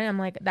about it. And I'm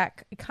like,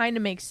 that kind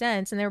of makes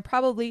sense. And they were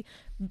probably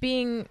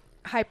being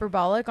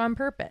hyperbolic on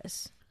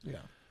purpose.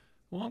 Yeah.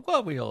 Well, I'm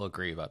glad we all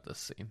agree about this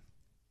scene.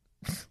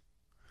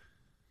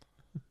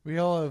 We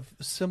all have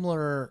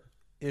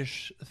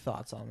similar-ish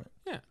thoughts on it.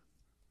 Yeah.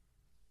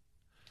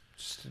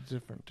 Just to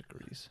different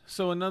degrees.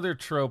 So another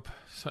trope,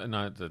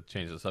 not to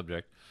change the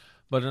subject,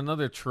 but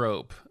another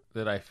trope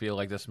that I feel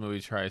like this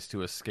movie tries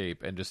to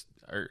escape and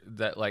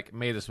that like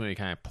made this movie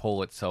kind of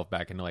pull itself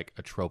back into like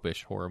a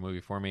trope-ish horror movie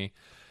for me,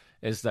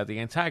 is that the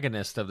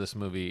antagonist of this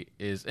movie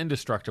is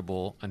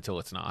indestructible until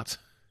it's not.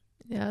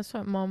 Yeah, that's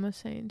what Mom was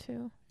saying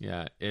too.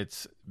 Yeah,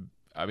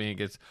 I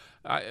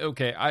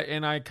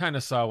kind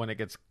of saw when it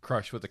gets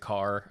crushed with the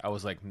car, I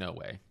was like, no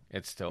way.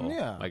 It's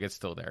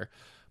still there.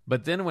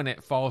 But then when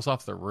it falls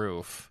off the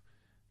roof,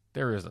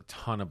 there is a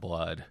ton of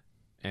blood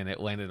and it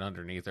landed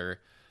underneath her.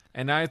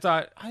 And I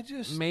thought I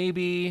don't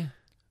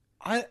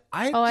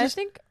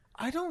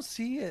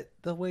see it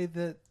the way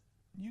that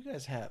you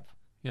guys have.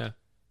 Yeah.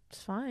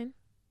 It's fine.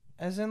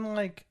 As in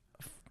like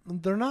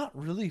they're not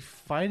really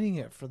fighting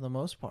it for the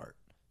most part.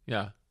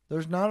 Yeah.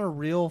 There's not a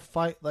real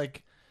fight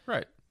like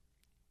right.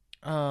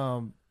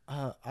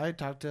 I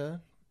talked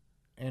to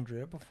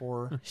Andrea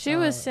before. She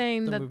was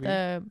saying the that movie.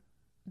 the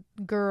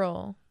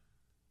girl,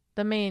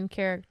 the main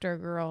character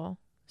girl,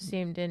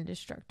 seemed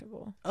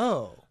indestructible.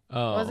 Oh.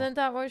 Wasn't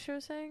that what she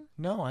was saying?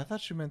 No, I thought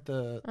she meant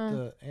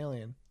the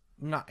alien.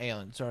 Not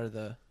alien, sorry,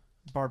 the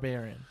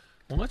barbarian.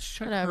 Well, let's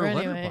check Whatever, her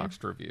anyway.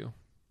 Letterboxd review.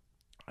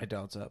 I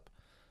doubt it's up.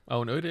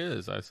 Oh, no, it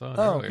is. I saw it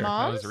Oh, earlier.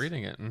 I was Mom's?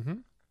 reading it. Mm-hmm.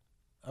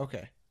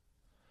 Okay.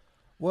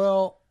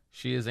 Well,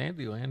 She is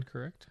Andyland,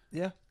 correct?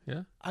 yeah.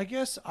 Yeah. I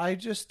guess I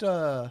just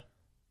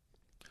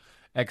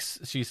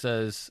She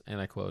says, and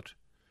I quote,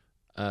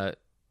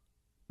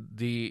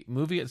 the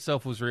movie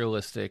itself was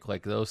realistic,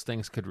 like those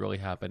things could really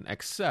happen,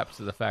 except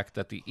the fact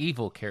that the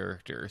evil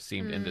character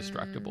seemed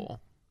indestructible.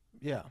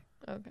 yeah.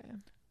 Okay.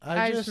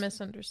 I just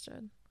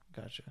misunderstood.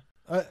 Gotcha.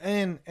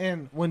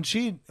 And when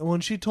she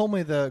told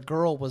me the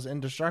girl was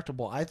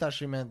indestructible, I thought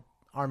she meant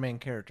our main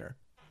character.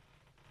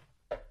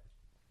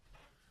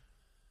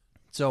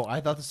 So I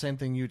thought the same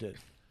thing you did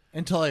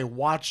until I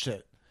watched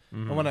it.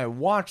 Mm-hmm. And when I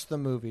watched the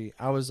movie,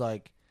 I was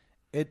like,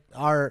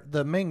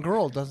 the main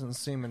girl doesn't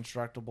seem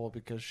indestructible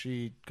because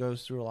she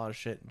goes through a lot of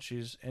shit and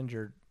she's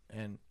injured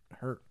and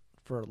hurt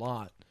for a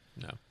lot.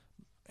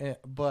 No.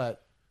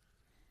 But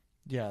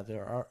yeah,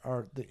 there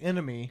are the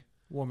enemy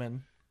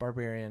woman,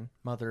 barbarian,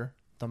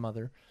 the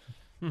mother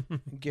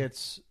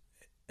gets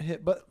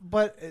hit, but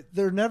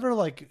they're never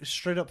like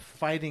straight up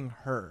fighting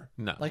her.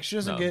 No, like she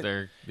doesn't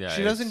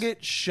she doesn't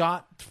get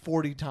shot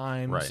 40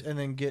 times right. and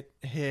then get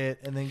hit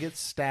and then get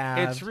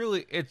stabbed.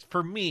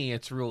 For me,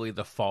 it's really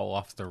the fall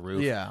off the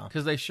roof. Yeah,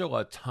 because they show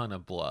a ton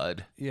of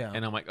blood. Yeah,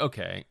 and I'm like,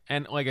 okay,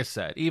 and like I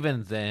said,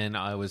 even then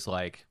I was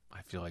like,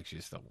 I feel like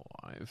she's still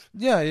alive.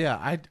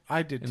 Yeah,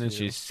 I did. And too. then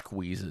she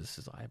squeezes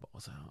his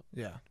eyeballs out.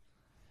 Yeah,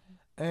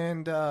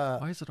 and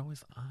why is it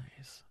always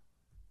eyes?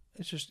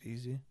 It's just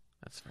easy.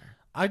 That's fair.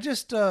 I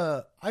just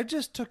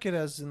took it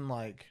as in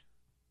like,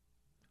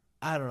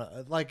 I don't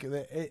know, like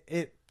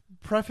it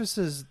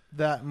prefaces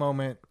that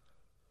moment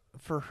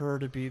for her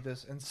to be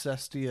this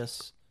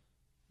incestuous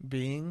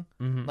being,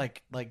 mm-hmm.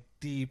 like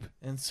deep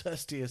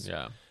incestuous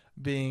yeah.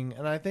 being,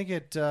 and I think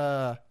it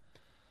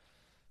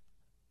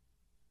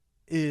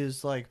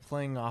is like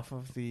playing off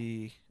of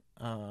the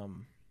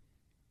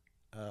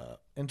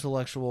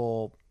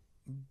intellectual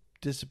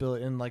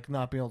disability and like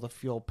not being able to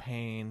feel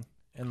pain.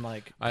 And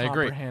like I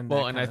agree.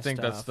 Well, and I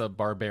think that's the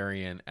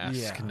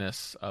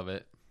barbarian-esqueness of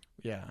it.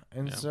 Yeah.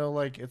 And Yeah. so,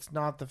 like, it's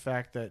not the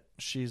fact that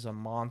she's a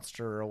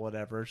monster or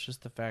whatever. It's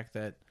just the fact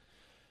that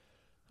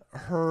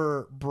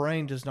her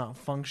brain does not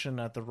function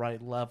at the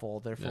right level.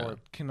 Therefore, Yeah.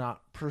 it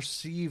cannot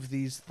perceive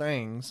these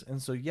things.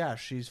 And so, yeah,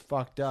 she's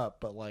fucked up,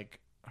 but, like,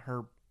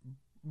 her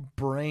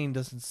brain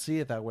doesn't see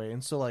it that way.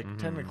 And so, like,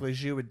 technically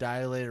she would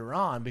die later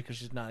on because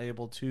she's not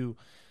able to,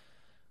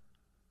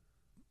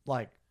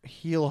 like,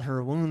 heal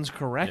her wounds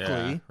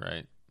correctly.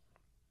 Yeah,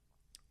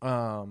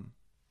 right.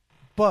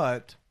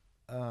 But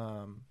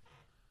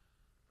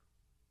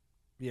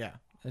yeah,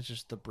 it's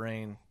just the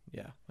brain.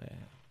 Yeah.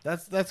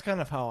 That's kind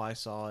of how I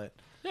saw it.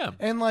 Yeah.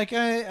 And like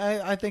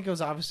I think it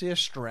was obviously a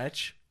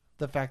stretch.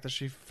 The fact that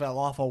she fell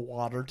off a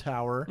water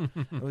tower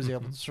and was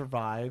able to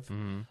survive.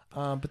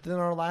 But then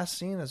our last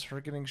scene is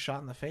her getting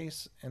shot in the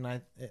face,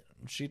 and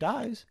she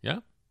dies. Yeah.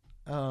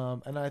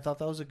 And I thought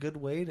that was a good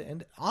way to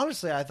end.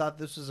 Honestly, I thought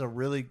this was a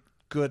really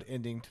good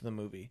ending to the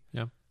movie.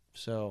 Yeah.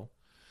 So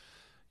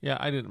Yeah,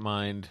 I didn't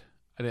mind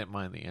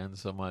the end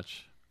so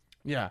much.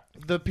 yeah,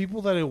 the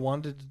people that I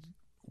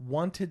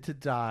wanted to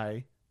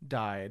die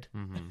died,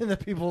 and the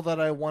people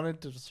that I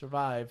wanted to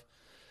survive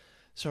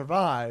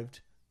survived.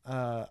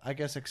 I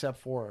guess except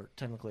for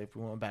technically, if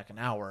we went back an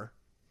hour,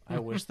 I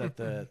wish that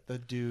the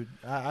dude.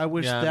 I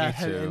wish Yeah, me that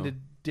had too.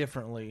 ended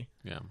differently.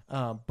 Yeah.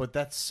 But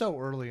that's so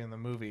early in the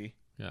movie.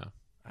 Yeah.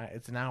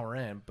 It's an hour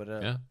in, but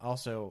Yeah.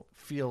 also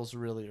feels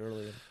really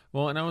early.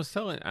 Well, and I was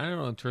telling, I don't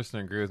know if Tristan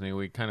agrees with me.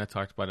 We kind of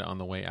talked about it on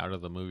the way out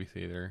of the movie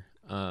theater.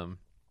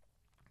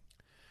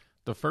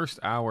 The first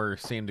hour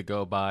seemed to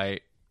go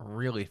by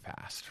really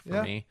fast for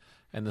Yeah. me,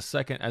 and the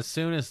second, as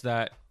soon as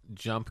that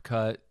jump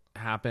cut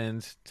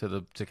happened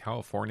to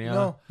California,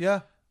 No,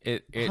 yeah,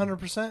 it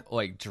 100%.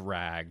 like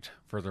dragged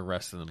for the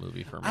rest of the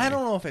movie for me. I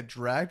don't know if it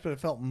dragged, but it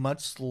felt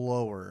much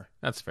slower.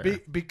 That's fair.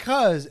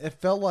 Because it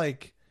felt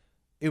like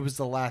it was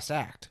the last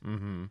act,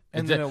 Mm-hmm.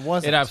 and then it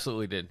wasn't. It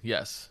absolutely did.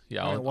 Yes.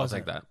 Yeah, And it I'll take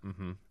wasn't. that.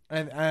 Mm-hmm.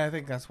 And I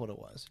think that's what it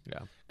was. Yeah.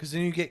 Because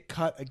then you get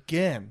cut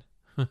again,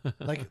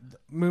 like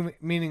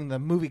meaning the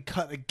movie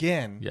cut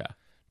again Yeah.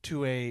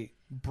 to a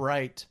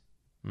bright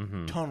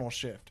Mm-hmm. tonal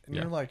shift, and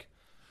Yeah. you're like,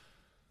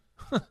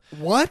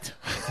 "What?"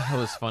 That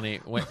was funny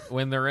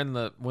when they're in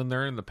the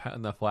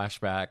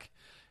flashback,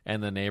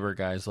 and the neighbor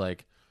guy's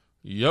like,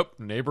 "Yep,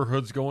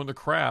 neighborhood's going to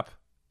crap,"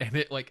 and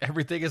it like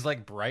everything is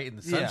like bright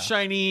and Yeah.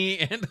 sunshiny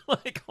and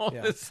like all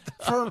Yeah. this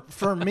stuff.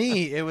 For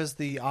me, it was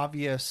the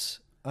obvious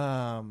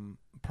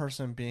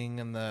person being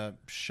in the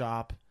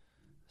shop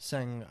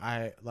saying,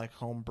 "I like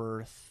home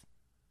birth."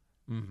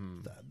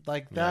 Mm-hmm.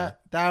 Like Yeah.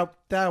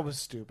 that was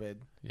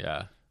stupid.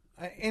 Yeah.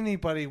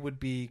 Anybody would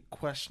be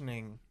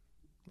questioning,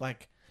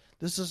 like,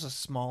 this is a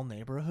small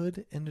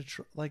neighborhood in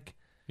Detroit. Like,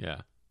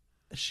 Yeah.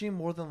 she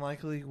more than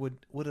likely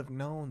would have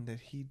known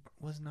that he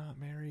was not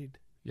married,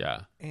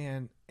 Yeah.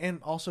 and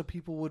also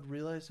people would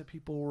realize that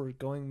people were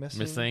going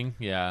Missing.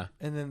 Yeah.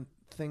 and then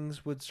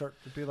things would start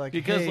to be like,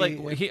 Because hey,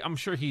 like I'm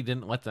sure he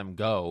didn't let them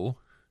go.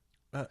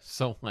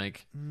 So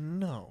like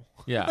no,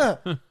 yeah.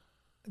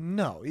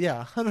 no,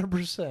 yeah,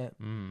 100%,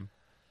 Mm.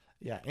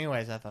 yeah.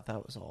 Anyways, I thought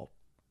that was all.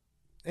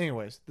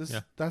 Anyways,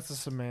 Yeah. that's the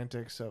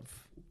semantics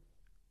of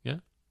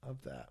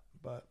that,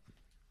 but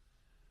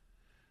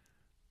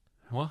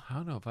Well, I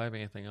don't know if I have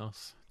anything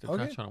else to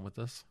Okay. touch on with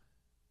this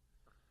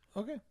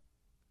okay,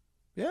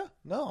 yeah,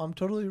 no, I'm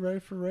totally ready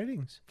for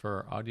ratings.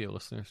 for our audio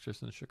listeners.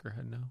 Tristan shook her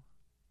head no.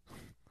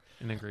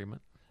 In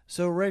agreement.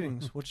 So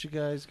ratings, what you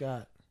guys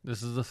got?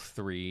 This is a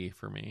 3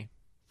 for me.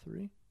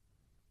 3,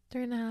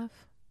 3.5.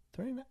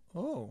 3.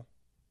 Oh,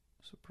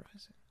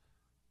 surprising.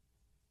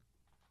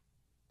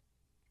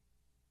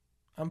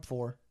 I'm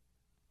 4.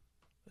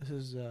 This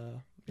is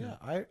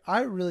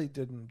I really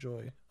did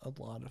enjoy a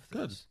lot of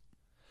Good. this,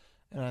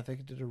 and I think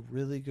it did a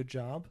really good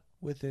job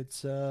with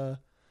its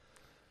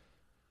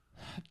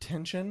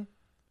tension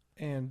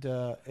and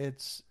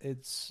its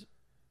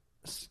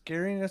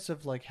scariness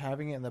of like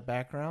having it in the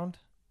background,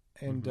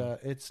 and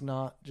it's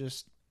not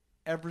just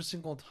every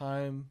single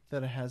time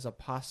that it has a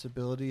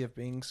possibility of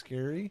being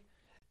scary,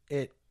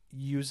 it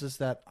uses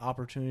that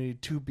opportunity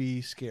to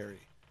be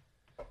scary.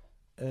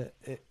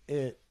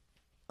 It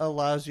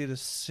allows you to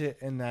sit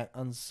in that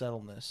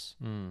unsettledness,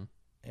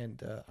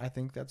 and I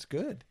think that's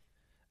good.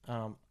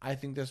 I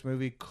think this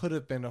movie could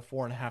have been a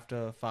 4.5 to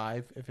a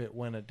 5 if it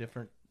went a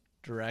different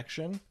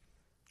direction.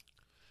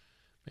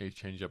 Maybe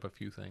change up a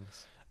few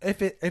things.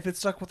 If it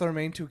stuck with our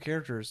main two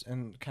characters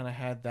and kind of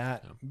had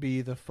that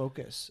be the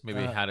focus,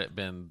 Maybe had it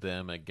been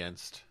them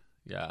against,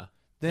 them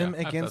Yeah,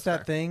 against that's that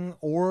fair. thing,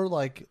 or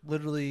like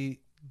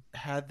literally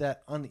had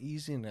that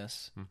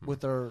uneasiness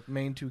with our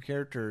main two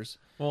characters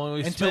Well,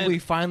 we until we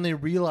finally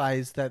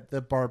realize that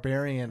the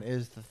barbarian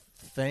is the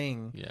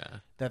thing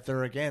that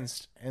they're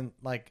against, and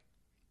like,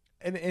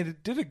 and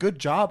it did a good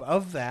job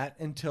of that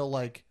until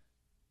like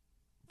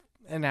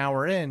an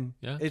hour in.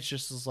 Yeah. It's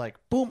just like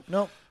boom,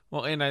 nope.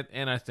 Well, and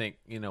I think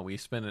we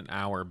spend an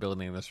hour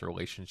building this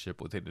relationship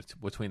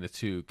between the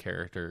two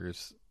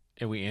characters,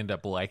 and we end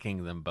up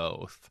liking them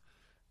both,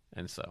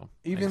 and so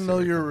I Even see though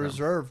where you're come from.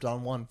 reserved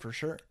on one for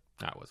sure.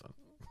 I wasn't.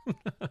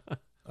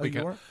 Oh,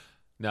 you weren't?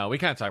 No, we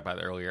kind of talked about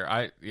it earlier.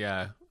 I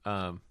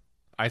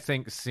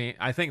think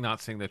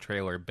not seeing the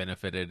trailer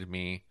benefited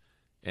me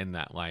in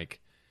that, like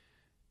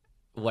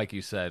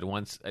you said,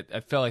 once I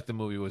felt like the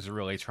movie was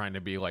really trying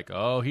to be like,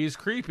 oh, he's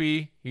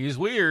creepy, he's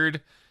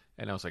weird,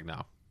 and I was like,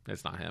 no,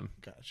 it's not him.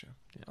 Gotcha.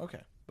 Yeah.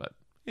 Okay. But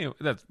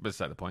that's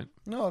beside the point.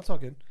 No, it's all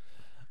good.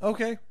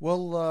 Okay,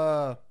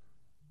 well,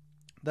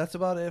 that's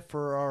about it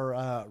for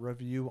our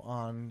review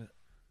on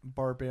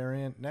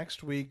Barbarian.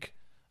 Next week,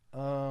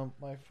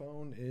 my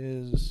phone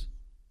is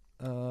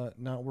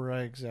not where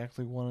I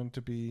exactly want it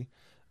to be.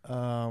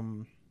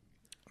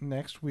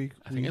 Next week,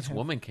 I think it's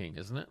Woman King,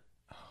 isn't it?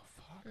 Oh,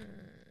 fuck.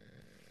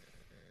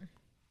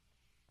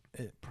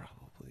 It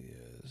probably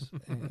is.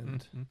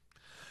 And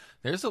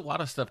there's a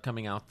lot of stuff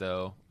coming out,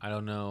 though. I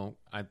don't know.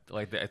 I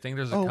think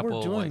there's a couple.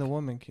 We're doing the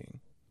Woman King.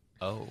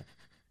 Oh.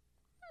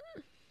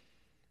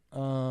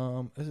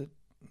 Is it?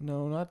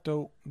 No, not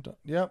dope.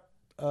 Yep.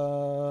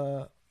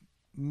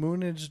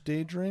 Moonage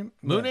Daydream.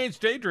 Moonage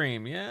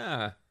Daydream.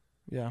 Yeah.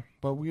 Yeah,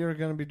 but we are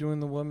going to be doing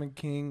the Woman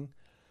King.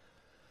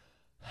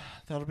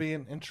 That'll be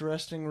an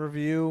interesting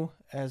review,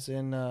 as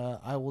in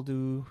I will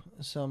do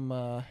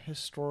some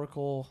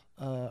historical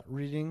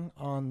reading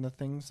on the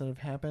things that have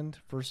happened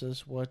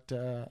versus what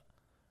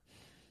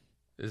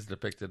is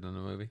depicted in the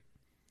movie.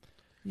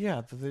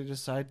 Yeah, that they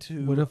decide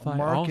to What if I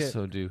market.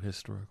 also do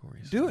historical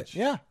research? Do it.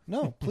 Yeah.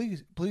 No,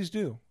 please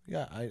do.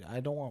 Yeah,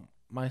 I don't want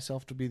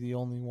myself to be the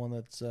only one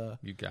that's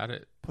you got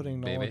it, putting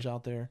baby. knowledge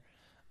out there.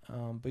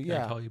 But Can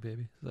yeah, I call you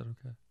baby? Is that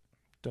okay?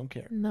 don't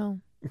care.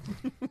 No.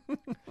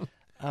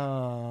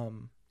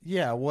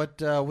 Yeah, what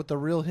the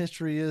real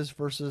history is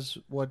versus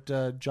what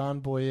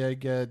John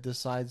Boyega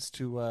decides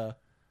to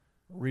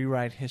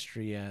rewrite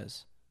history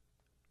as.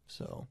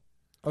 So,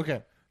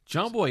 okay.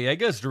 John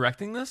Boyega is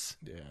directing this?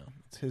 Yeah,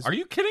 it's his. Are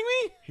you kidding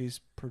me? He's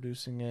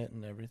producing it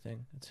and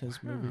everything. It's his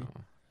movie.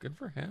 Wow, good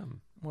for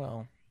him.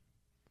 Well,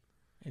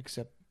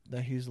 except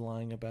that he's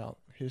lying about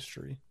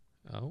history.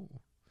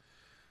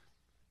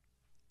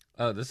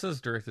 Oh, this is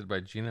directed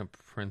by Gina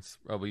Prince.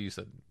 Oh, but you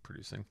said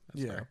producing.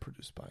 That's fair.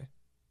 Produced by.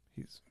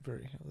 He's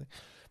very heavily.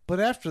 But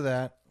after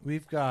that,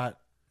 we've got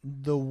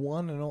the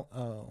one and only.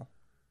 Oh,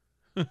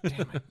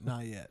 damn it!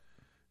 Not yet.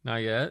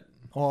 Not yet.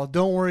 Well,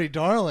 Don't Worry,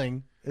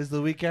 Darling is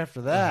the week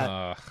after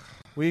that.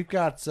 We've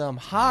got some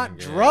hot God.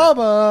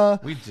 drama.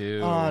 We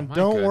do. On My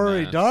Don't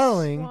Worry, goodness.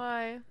 Darling.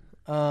 Why?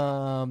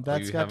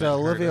 That's you got haven't heard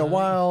Olivia of it?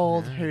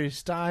 Wilde, Yeah. Harry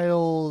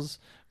Styles,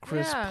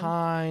 Chris Yeah.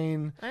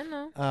 Pine. I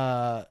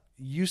know.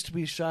 Used to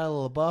be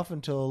Shia LaBeouf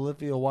until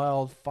Olivia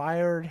Wilde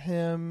fired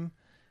him.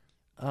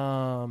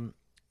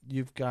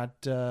 You've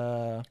got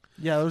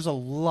there's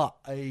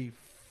a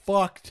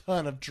fuck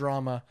ton of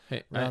drama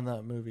Hey, around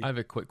that movie. I have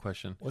a quick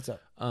question. What's up?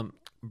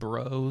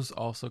 Bros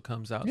also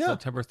comes out Yeah.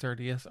 September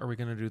 30th. Are we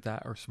going to do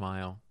that or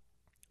Smile?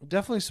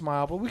 Definitely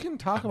Smile, but we can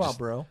talk about just-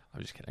 Bro.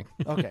 I'm just kidding.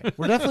 Okay,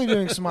 we're definitely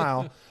doing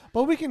Smile,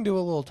 but we can do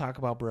a little talk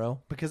about Bro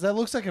because that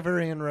looks like a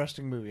very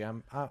interesting movie.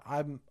 I'm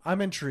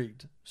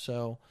intrigued,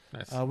 so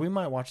Nice. we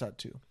might watch that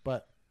too.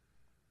 But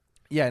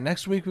yeah,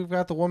 next week we've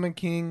got The Woman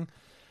King.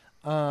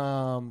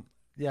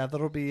 Yeah,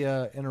 that'll be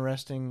an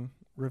interesting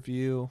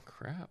review.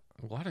 Crap.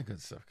 A lot of good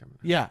stuff coming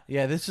out.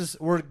 Yeah,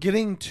 we're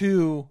getting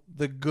to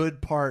the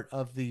good part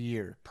of the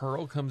year.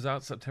 Pearl comes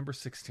out September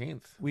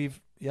 16th.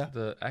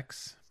 The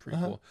X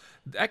prequel.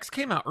 The X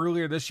came out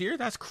earlier this year.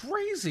 That's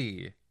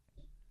crazy.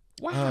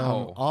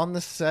 Wow. on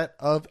the set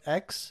of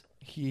X,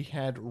 he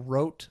had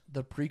wrote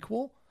the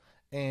prequel,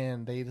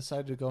 and they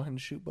decided to go ahead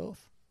and shoot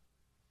both.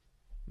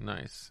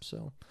 Nice.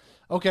 So,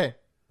 okay.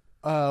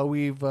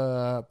 We've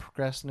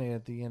procrastinated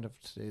at the end of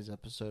today's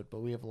episode,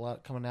 but we have a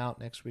lot coming out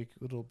next week.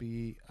 It'll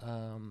be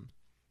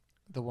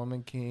The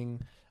Woman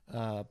King.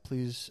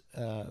 Please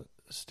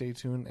stay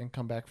tuned and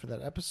come back for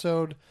that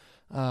episode.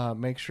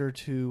 Make sure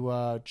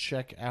to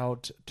check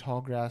out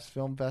Tallgrass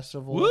Film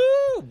Festival. Woo!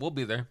 We'll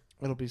be there.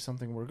 It'll be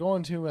something we're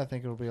going to. I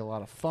think it'll be a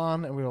lot of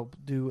fun, and we'll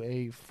do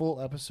a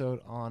full episode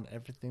on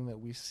everything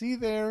that we see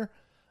there,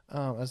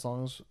 as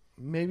long as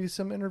maybe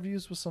some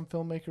interviews with some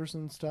filmmakers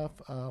and stuff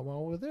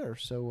while we're there.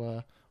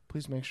 So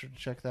please make sure to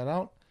check that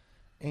out,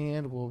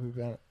 and we'll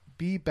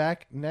be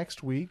back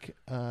next week.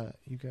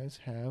 You guys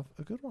have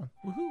a good one.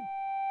 Woohoo!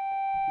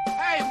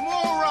 Hey,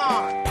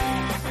 moron!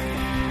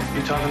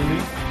 You talking to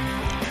me?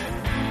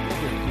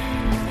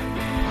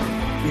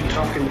 You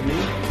talking to me?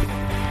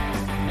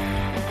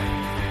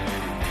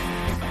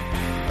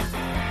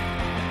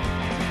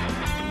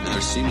 And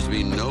there seems to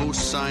be no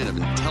sign of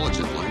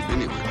intelligent life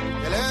anywhere.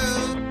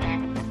 Hello?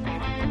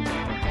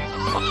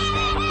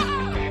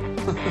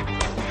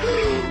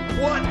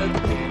 What an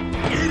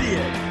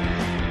idiot!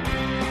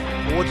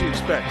 Well, what do you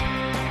expect?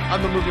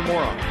 I'm the movie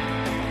moron.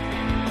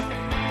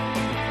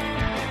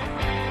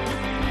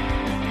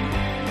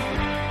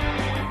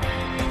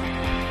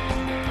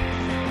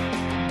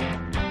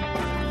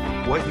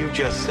 What you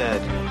just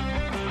said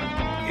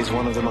is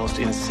one of the most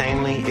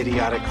insanely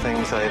idiotic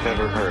things I have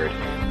ever heard.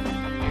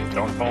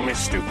 Don't call me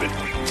stupid.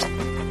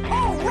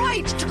 Oh,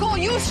 right! To call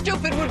you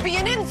stupid would be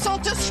an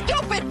insult to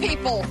stupid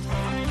people!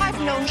 I've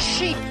known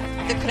sheep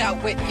that could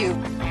outwit you.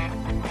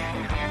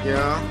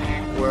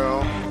 Yeah,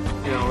 well,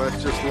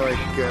 that's just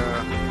like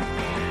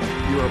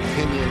your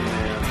opinion,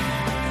 man.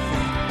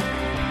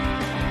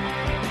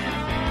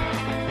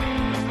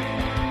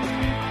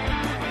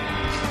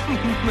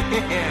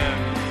 Man,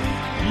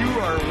 you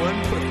are one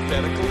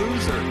pathetic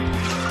loser.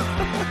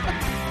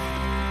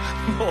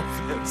 No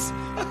offense.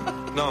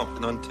 No,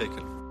 none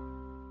taken.